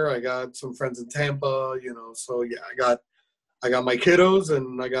down there. I got some friends in Tampa, So, yeah, I got my kiddos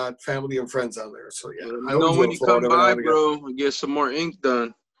and I got family and friends down there. So, yeah. I know when you come by, bro, we get some more ink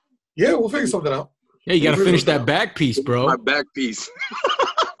done. Yeah, we'll figure something out. Yeah, you got to finish that back piece, bro. My back piece.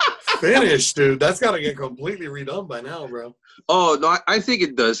 Finished, dude. That's got to get completely redone by now, bro. Oh, no, I think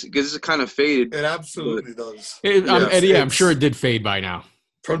it does because it's kind of faded. It absolutely does. I'm sure it did fade by now.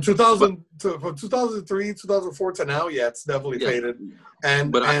 From 2003, 2004 to now, yeah, it's definitely faded.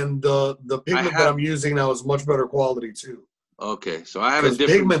 And the pigment that I'm using now is much better quality too. Okay, so I have a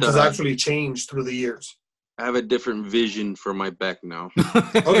different pigment has actually changed through the years. I have a different vision for my back now.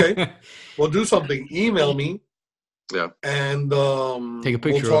 Okay, we'll do something. Email me. Yeah. And take a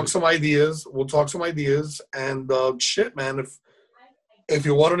picture. We'll talk some ideas. And shit, man, if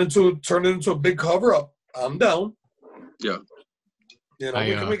you wanted to turn it into a big cover up, I'm down. Yeah. We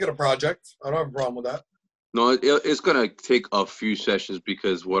can make it a project. I don't have a problem with that. No, it's gonna take a few sessions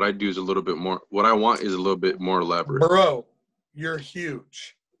because what I do is a little bit more. What I want is a little bit more elaborate. Bro, you're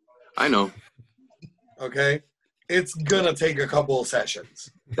huge. I know. Okay, it's gonna take a couple of sessions.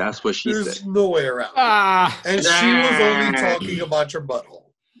 That's what she said. There's no way around. And she was only talking about your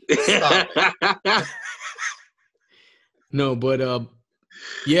butthole. Stop. No, but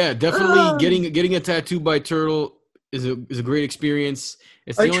yeah, definitely getting a tattoo by Turtle is a great experience.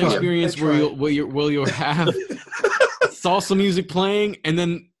 It's the only experience where you'll have salsa music playing and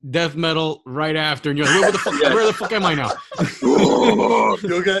then death metal right after, and you're like, where the fuck am I now?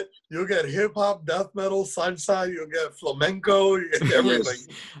 You'll get hip hop, death metal, salsa. You'll get flamenco. You get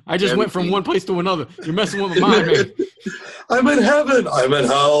everything. I just went from one place to another. You're messing with my mind, man. I'm in heaven. I'm in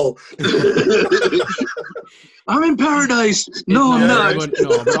hell. I'm in paradise. No, I'm not.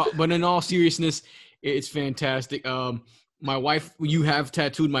 But in all seriousness, it's fantastic. My wife, you have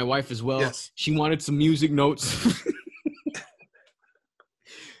tattooed my wife as well. Yes. She wanted some music notes.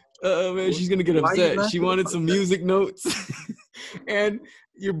 Oh man, she's gonna get upset. She wanted some music notes, and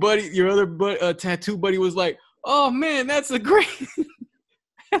your other tattoo buddy was like, "Oh man, that's a great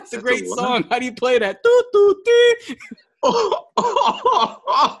song. How do you play that?"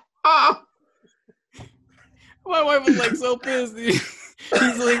 My wife was like so pissed.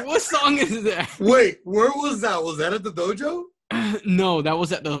 He's like, "What song is that?" Wait, where was that? Was that at the dojo? No, that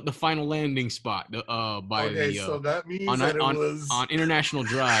was at the final landing spot. So that means it was on International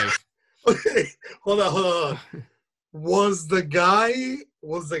Drive. Okay, hold on. Was the guy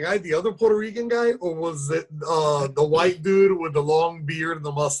the other Puerto Rican guy, or was it the white dude with the long beard and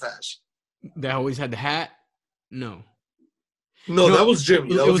the mustache? That always had the hat? No, that was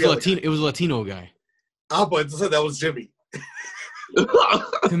Jimmy. It was Latino. It was a Latino guy. But I said that was Jimmy.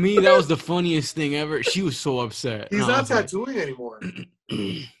 To me, that was the funniest thing ever. She was so upset. He's not tattooing anymore.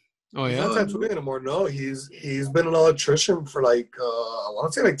 Oh yeah, he's not tattooing anymore. No, he's been an electrician for I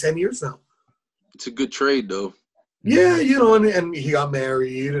want to say 10 years now. It's a good trade though. Yeah, and he got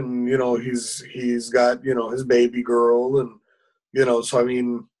married, and he's got his baby girl, and so I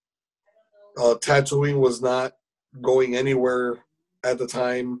mean, tattooing was not going anywhere at the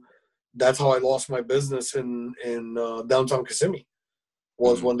time. That's how I lost my business in downtown Kissimmee.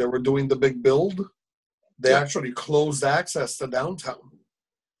 Was when they were doing the big build, they actually closed access to downtown,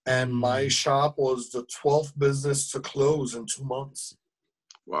 and my shop was the 12th business to close in 2 months.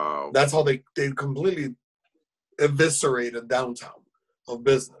 Wow, that's how they completely eviscerated downtown of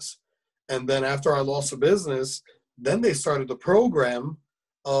business. And then after I lost the business, then they started the program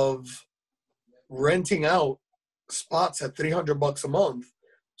of renting out spots at $300 a month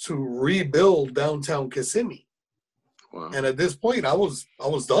to rebuild downtown Kissimmee. Wow. And at this point, I was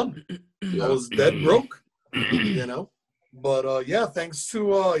done. I was dead broke, But yeah, thanks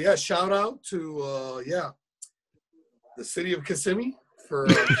to shout out to the city of Kissimmee for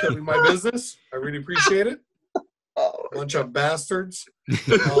killing my business. I really appreciate it. Bunch of bastards.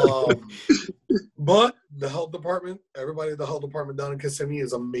 But the health department, everybody at the health department down in Kissimmee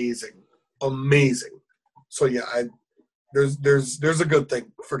is amazing. So yeah, there's a good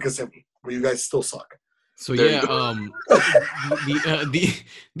thing for Kissimmee, but you guys still suck. So yeah,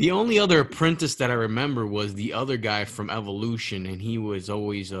 the only other apprentice that I remember was the other guy from Evolution, and he was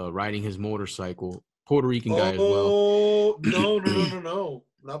always riding his motorcycle. Puerto Rican guy as well. Oh no,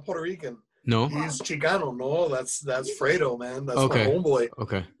 not Puerto Rican. No, he's Chicano. No, that's Fredo, man. That's okay. My homeboy.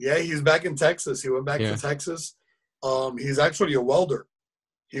 Okay. Yeah, he's back in Texas. He went back to Texas. He's actually a welder.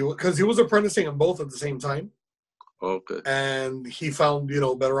 Because he was apprenticing them both at the same time. Okay. And he found,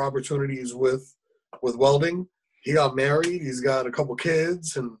 better opportunities with welding. He got married. He's got a couple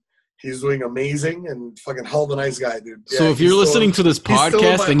kids, and he's doing amazing. And fucking hell of a nice guy, dude. Yeah, so if you're listening to this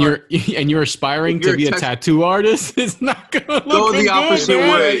podcast and you're aspiring to be a tattoo artist, it's not gonna go the opposite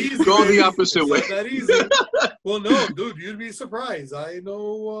way. Go the opposite way. That easy. Well, no, dude, you'd be surprised. I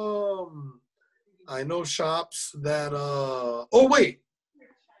know shops that. Oh wait.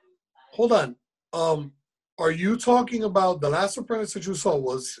 Hold on. Are you talking about the last apprentice that you saw?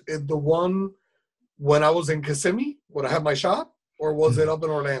 Was it the one when I was in Kissimmee when I had my shop, or was it up in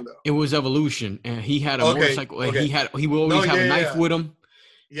Orlando? It was Evolution, and he had a motorcycle. Okay. He would always have a knife with him.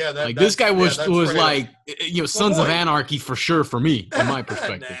 Yeah, this guy was like Sons of Anarchy for sure for me, from my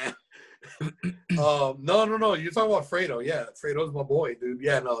perspective. No. You're talking about Fredo. Yeah, Fredo's my boy, dude.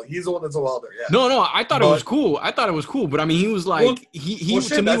 Yeah, no, he's the one that's a welder. Yeah. No, I thought it was cool. But I mean, he was like he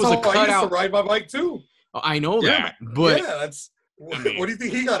to me was a cutout. I used to ride my bike too. I know that, but yeah, that's. Where do you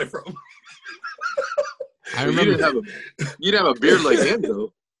think he got it from? I remember you'd have a beard like him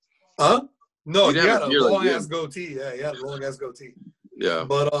though. Huh? No, he had a long ass goatee. Yeah, he had a long ass goatee. Yeah.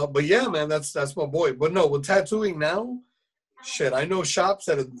 But yeah, man, that's my boy. But no, with tattooing now. Shit, I know shops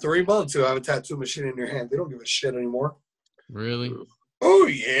that in 3 months you have a tattoo machine in your hand. They don't give a shit anymore. Really? Oh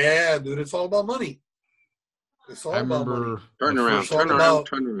yeah, dude. It's all about money. It's all about money. Turn around.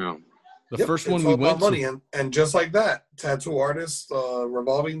 The first one we went money, and just like that, tattoo artists,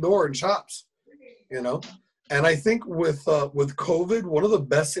 revolving door in shops. And I think with COVID, one of the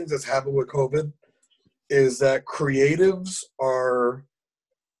best things that's happened with COVID is that creatives are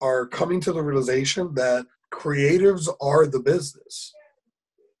coming to the realization that creatives are the business.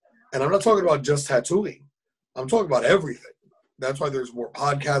 And I'm not talking about just tattooing. I'm talking about everything. That's why there's more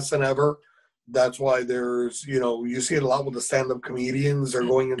podcasts than ever. That's why there's, you see it a lot with the stand-up comedians. They're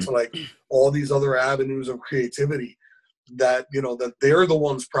going into like all these other avenues of creativity that, that they're the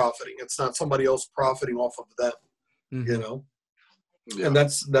ones profiting. It's not somebody else profiting off of them, Yeah. And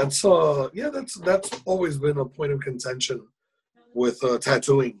that's always been a point of contention with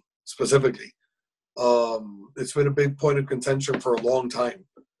tattooing specifically. It's been a big point of contention for a long time,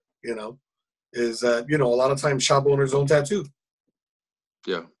 is that, a lot of times shop owners don't tattoo.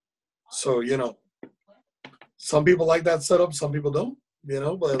 Yeah. So, some people like that setup, some people don't,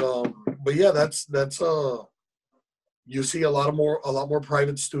 but yeah, that's you see a lot more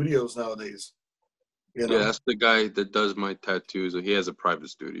private studios nowadays. Yeah, that's the guy that does my tattoos. He has a private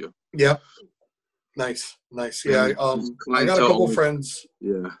studio. Yeah. Nice. Yeah. I got a couple friends.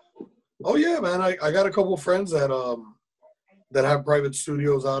 Yeah. Oh yeah, man. I got a couple friends that have private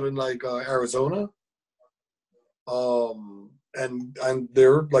studios out in like Arizona. And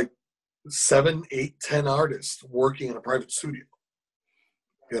they're like 7, 8, 10 artists working in a private studio.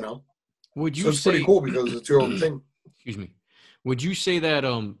 Would you so it's pretty cool because it's your own thing. Excuse me. Would you say that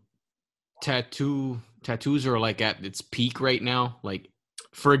tattoos are like at its peak right now? Like,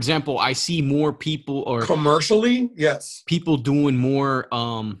 for example, I see more people or commercially, yes, people doing more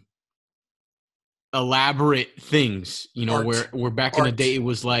elaborate things, where back in the day it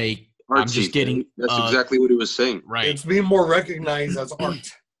was like I'm just getting that's exactly what he was saying. Right. It's being more recognized as art.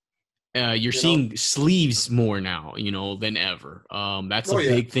 You're seeing sleeves more now, than ever. That's a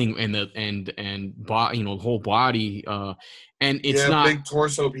big thing, and the whole body, and it's not big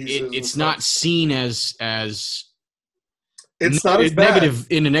torso pieces. It's not seen as it's not as negative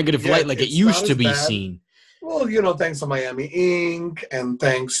in a negative light like it used to be seen. Well, thanks to Miami Ink and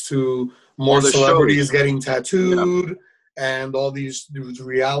thanks to more celebrities getting tattooed and all these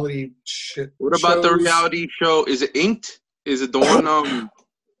reality shit. What about the reality show? Is it Inked? Is it the one?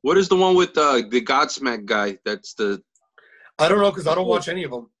 What is the one with the Godsmack guy? That's the. I don't know because I don't watch any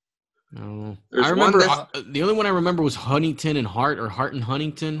of them. No, I remember the only one I remember was Huntington and Hart and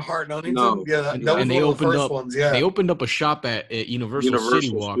Huntington. Hart and Huntington, no. Yeah, that was one of the first ones. Yeah, they opened up a shop at Universal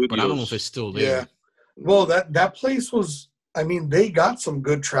City Walk, Studios. But I don't know if it's still there. Yeah, Well, that place was, I mean, they got some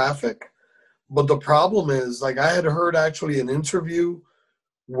good traffic, but the problem is, like, I had heard actually an interview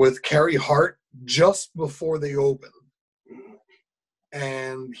with Carey Hart just before they opened.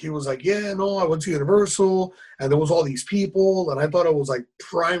 And he was like, yeah, no, I went to Universal, and there was all these people, and I thought it was like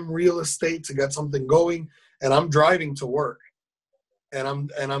prime real estate to get something going. And I'm driving to work, and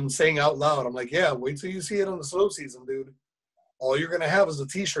I'm saying out loud, I'm like, yeah, wait till you see it on the slow season, dude. All you're gonna have is a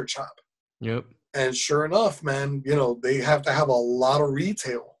t-shirt shop. Yep. And sure enough, man, they have to have a lot of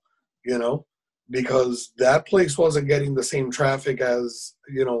retail, because that place wasn't getting the same traffic as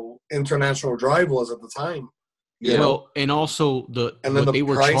International Drive was at the time. Well, and also what they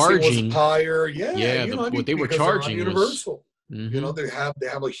were charging was higher. What they were charging Universal. Mm-hmm. They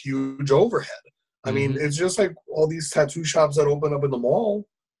have a huge overhead. I mean, it's just like all these tattoo shops that open up in the mall.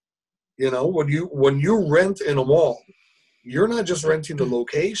 When you rent in a mall, you're not just renting the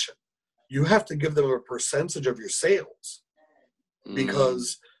location. You have to give them a percentage of your sales,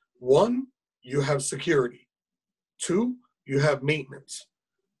 because 1, you have security. 2, you have maintenance.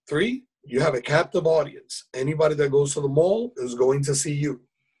 3, you have a captive audience. Anybody that goes to the mall is going to see you.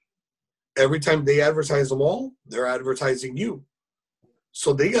 Every time they advertise the mall, they're advertising you.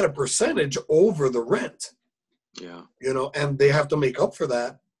 So they got a percentage over the rent. Yeah. And they have to make up for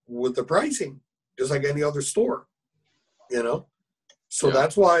that with the pricing, just like any other store. So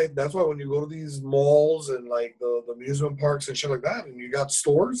that's why when you go to these malls and like the amusement parks and shit like that, and you got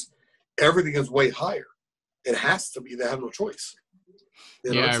stores, everything is way higher. It has to be. They have no choice.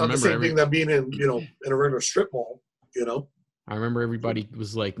 It's not the same thing that being in a regular strip mall. I remember everybody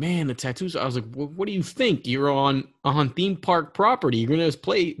was like, "Man, the tattoos." I was like, "What do you think? You're on theme park property. You're gonna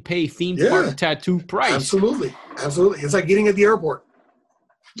pay theme park tattoo price." Absolutely. It's like eating at the airport.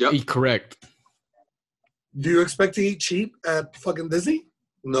 Yep. Correct. Do you expect to eat cheap at fucking Disney?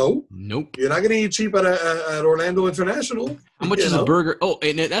 No. Nope. You're not going to eat cheap at Orlando International. How much is a burger? Oh,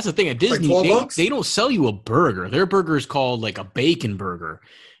 and that's the thing at Disney. Like they don't sell you a burger. Their burger is called like a bacon burger.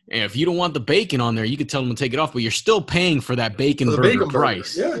 And if you don't want the bacon on there, you could tell them to take it off, but you're still paying for that bacon burger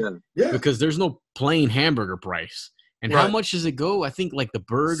price. Yeah. Because there's no plain hamburger price. And how much does it go? I think like the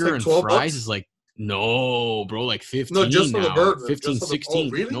burger and fries is like, no, bro, like 15. No, just for the burger. 15, 16.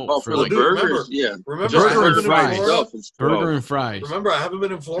 Really? No, for the burgers. Remember, burger and fries. Burger and fries. Remember, I haven't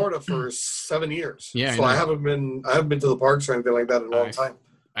been in Florida for 7 years. Yeah, so I haven't been to the parks or anything like that in a long time.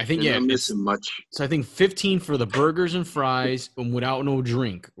 I think I'm missing much. So I think 15 for the burgers and fries, and without the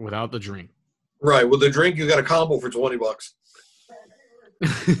drink. Right, with the drink, you got a combo for $20.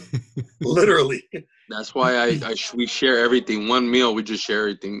 Literally. That's why we share everything. One meal, we just share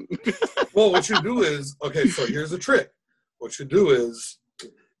everything. Well, what you do is, okay, so here's the trick. What you do is,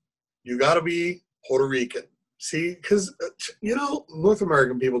 you got to be Puerto Rican. See, because, North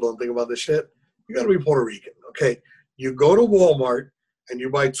American people don't think about this shit. You got to be Puerto Rican, okay? You go to Walmart and you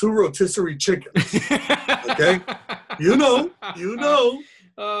buy 2 rotisserie chickens, okay? You know.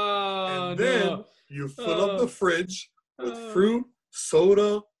 And then you fill up the fridge with fruit,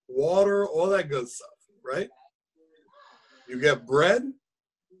 soda, water, all that good stuff, right? You get bread,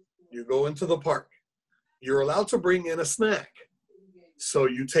 you go into the park. You're allowed to bring in a snack. So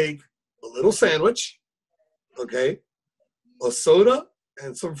you take a little sandwich, okay, a soda,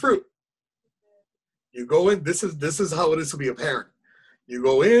 and some fruit. You go in, this is how it is to be a parent. You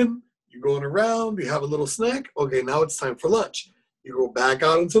go in, you're going around, you have a little snack, okay, now it's time for lunch. You go back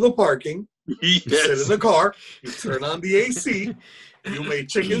out into the parking, you sit in the car, you turn on the AC, you make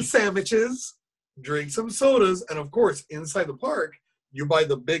chicken sandwiches, drink some sodas, and of course, inside the park, you buy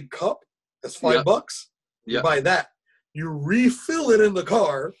the big cup. That's $5. You buy that. You refill it in the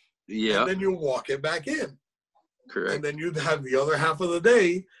car, and then you walk it back in. Correct. And then you have the other half of the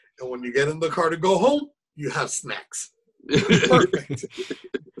day, and when you get in the car to go home, you have snacks.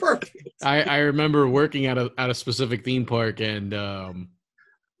 Perfect. I remember working at a specific theme park, and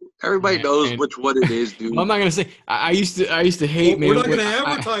everybody knows which one it is, dude. I'm not gonna say. I used to hate. We're not gonna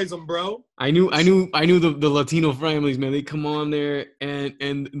advertise them, bro. I knew the Latino families, man. They come on there,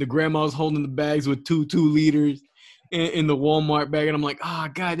 and the grandma's holding the bags with 2 liters in the Walmart bag, and I'm like,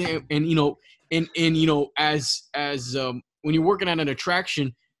 goddamn. And as when you're working at an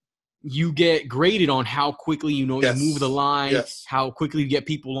attraction, you get graded on how quickly you move the line, how quickly you get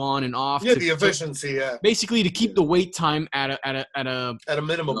people on and off. Yeah, the efficiency. Basically, to keep the wait time at a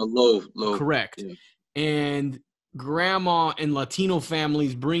minimum, a low. Correct. Yeah. And grandma and Latino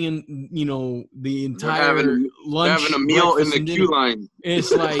families bringing the entire lunch, having a meal in the queue line.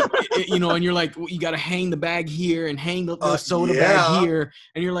 It's like and you're like, you got to hang the bag here and hang the soda bag here,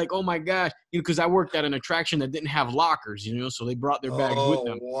 and you're like, oh my gosh, because I worked at an attraction that didn't have lockers, so they brought their bags with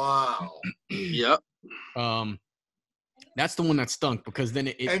them. Wow. Yep. That's the one that stunk because then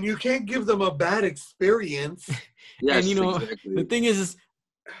it and you can't give them a bad experience. Yes, and exactly. The thing is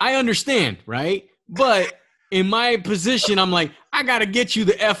I understand, right? But in my position, I'm like, I gotta get you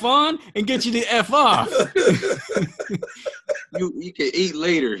the F on and get you the F off. You can eat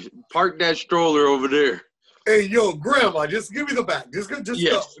later. Park that stroller over there. Hey, yo, Grandma, just give me the bag. Just go. Just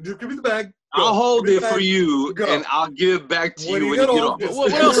give me the bag. Go. I'll hold it for you, and I'll give it back to you when you get off.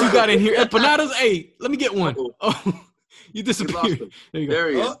 What else you got in here? Empanadas? Hey, let me get one. Oh, you disappeared. There you go. There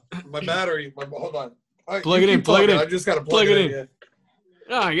he is. My battery. Hold on. Right, plug it in. Plug it in. I just got to plug it in. Yeah.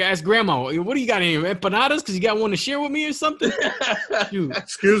 Oh, you ask Grandma, what do you got in here? Empanadas? Because you got one to share with me or something?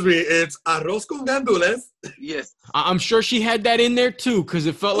 Excuse me. It's arroz con gandules. Yes. I'm sure she had that in there too because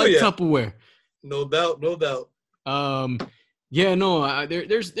it felt like Tupperware. No doubt. No doubt. Yeah, no,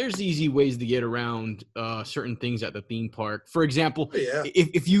 there's easy ways to get around certain things at the theme park. For example,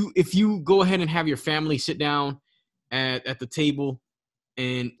 if you go ahead and have your family sit down at the table,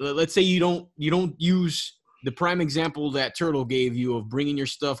 and let's say you don't use the prime example that Turtle gave you of bringing your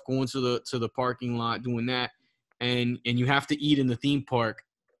stuff, going to the parking lot, doing that, and you have to eat in the theme park.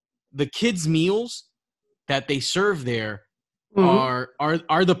 The kids' meals that they serve there are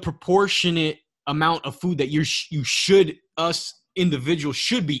the proportionate amount of food that us individuals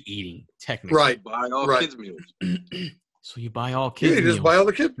should be eating, technically. Right. Buy all kids meals. So you buy all kids meals. You just buy all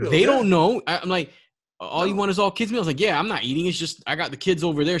the kids meals. They don't know. I'm like, all you want is all kids meals. Like, yeah, I'm not eating. It's just I got the kids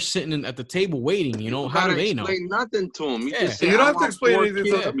over there sitting at the table waiting. You know, how do they know? Explain nothing to them. You just say, you don't have to explain anything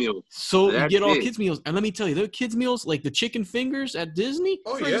to them. Meals. So you get all kids meals, and let me tell you, the kids meals like the chicken fingers at Disney,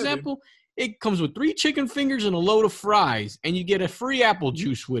 for example. Dude. It comes with 3 chicken fingers and a load of fries, and you get a free apple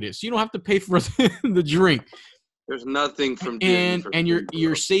juice with it, so you don't have to pay for the drink. There's nothing from Disney and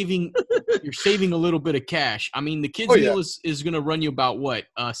you're saving a little bit of cash. I mean, the kids meal is going to run you about what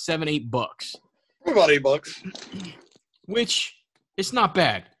 $7-8, about $8, which it's not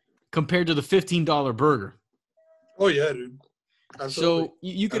bad compared to the $15 burger. Oh yeah, dude. Absolutely. So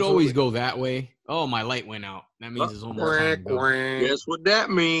you could always go that way. Oh, my light went out. That means it's almost time to go. Guess what that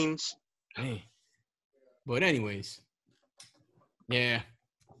means. Hey. But anyways, yeah.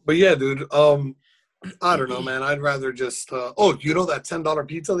 But yeah, dude. I don't know, man. I'd rather just. You know that $10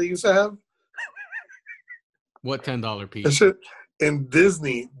 pizza they used to have? What $10 pizza? Shit. In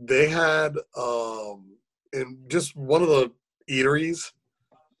Disney, they had in just one of the eateries,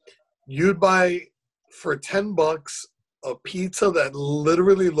 you'd buy for $10 a pizza that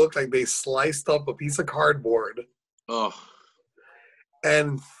literally looked like they sliced up a piece of cardboard. Oh.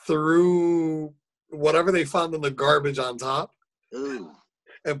 And threw whatever they found in the garbage on top. Ooh.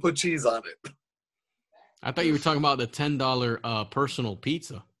 And put cheese on it. I thought you were talking about the $10 personal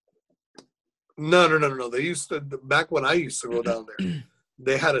pizza. No. They used to, back when I used to go down there,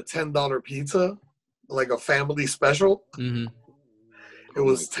 they had a $10 pizza, like a family special. Mm-hmm. It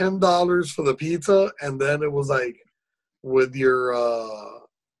was $10 for the pizza, and then it was like with your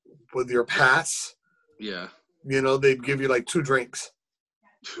pass. Yeah. You know, they'd give you like 2 drinks.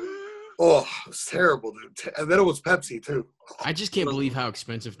 Oh, it was terrible, dude. And then it was Pepsi, too. I just can't believe how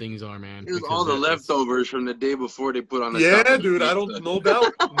expensive things are, man. It was all the leftovers from the day before they put on the dude. No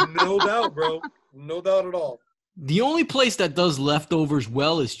doubt. No doubt, bro. No doubt at all. The only place that does leftovers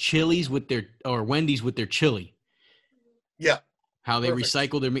well is Chili's or Wendy's with their chili. Yeah. How they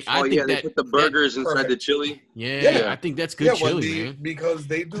recycle their meat. They put the burgers inside the chili. Yeah, I think that's good chili, man. Because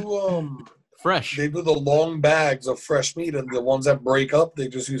they do fresh. They do the long bags of fresh meat, and the ones that break up, they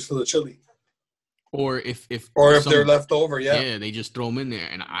just use for the chili. Or if they're left over, yeah, they just throw them in there,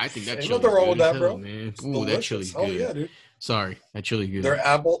 and I think that chili. Nothing wrong with that, bro. Man. Ooh, that chili's good. Oh yeah, dude. Sorry, that chili good. Their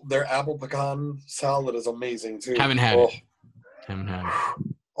apple pecan salad is amazing too. Haven't had it.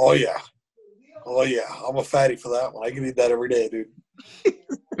 Oh yeah. I'm a fatty for that one. I can eat that every day, dude.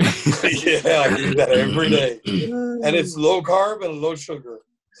 Yeah, I can eat that every day, and it's low carb and low sugar.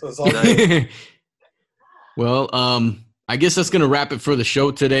 So it's all nice. Well, I guess that's gonna wrap it for the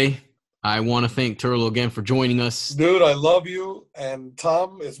show today. I want to thank Turtle again for joining us. Dude, I love you. And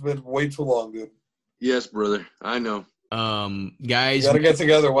Tom, it's been way too long, dude. Yes, brother. I know. Guys. We got to get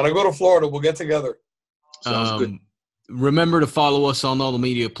together. When I go to Florida, we'll get together. Sounds good. Remember to follow us on all the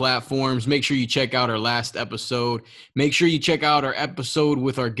media platforms. Make sure you check out our last episode. Make sure you check out our episode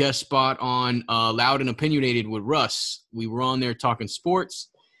with our guest spot on Loud and Opinionated with Russ. We were on there talking sports.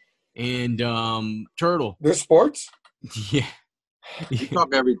 And Turtle. There's sports? Yeah. We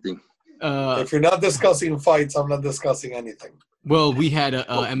talk everything. If you're not discussing fights, I'm not discussing anything. Well, we had a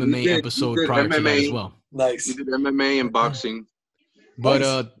MMA episode prior to that as well. Nice. We did MMA and boxing. But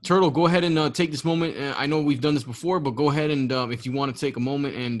nice. Turtle, go ahead and take this moment. I know we've done this before, but go ahead and if you want to take a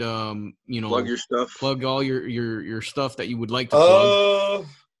moment and plug your stuff, plug all your stuff that you would like to plug.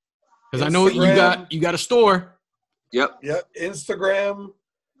 Because I know you got a store. Yep. Instagram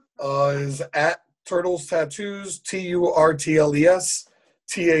is at Turtles Tattoos, TURTLES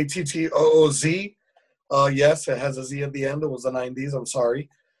TATTOOZ. Yes, it has a Z at the end. It was the 90s. I'm sorry.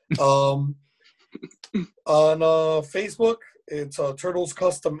 On Facebook, it's Turtles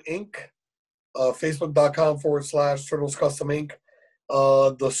Custom Inc. Facebook.com/Turtles Custom Inc.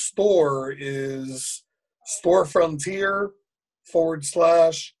 The store is Store Frontier /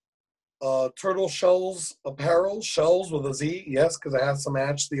 Turtle Shells Apparel. Shells with a Z, yes, because it has to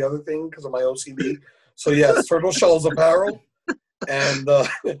match the other thing because of my OCD. So yes, Turtle Shells Apparel. And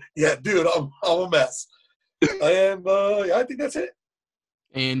yeah, dude, I'm a mess. And I think that's it.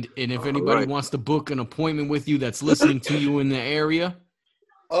 And if anybody wants to book an appointment with you that's listening to you in the area,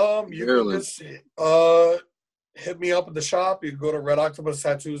 you can just hit me up at the shop. You can go to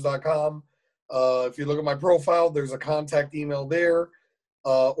redoctopustattoos.com. If you look at my profile, there's a contact email there.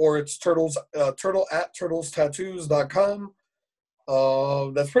 Or it's turtle at turtlestattoos.com.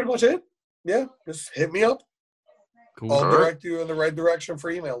 That's pretty much it. Yeah, just hit me up. Cool. I'll direct you in the right direction for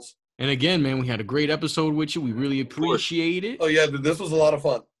emails. And again, man, we had a great episode with you. We really appreciate it. Oh, yeah, dude, this was a lot of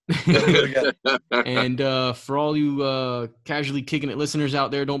fun. And for all you casually kicking it listeners out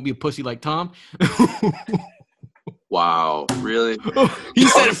there, don't be a pussy like Tom. Wow, really? He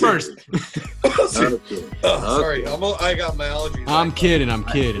said it first. Sorry, I got my allergies. I'm kidding.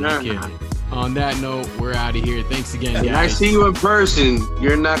 On that note, we're out of here. Thanks again, guys. When I see you in person,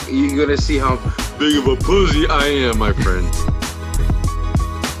 you're gonna see how big of a pussy I am, my friend.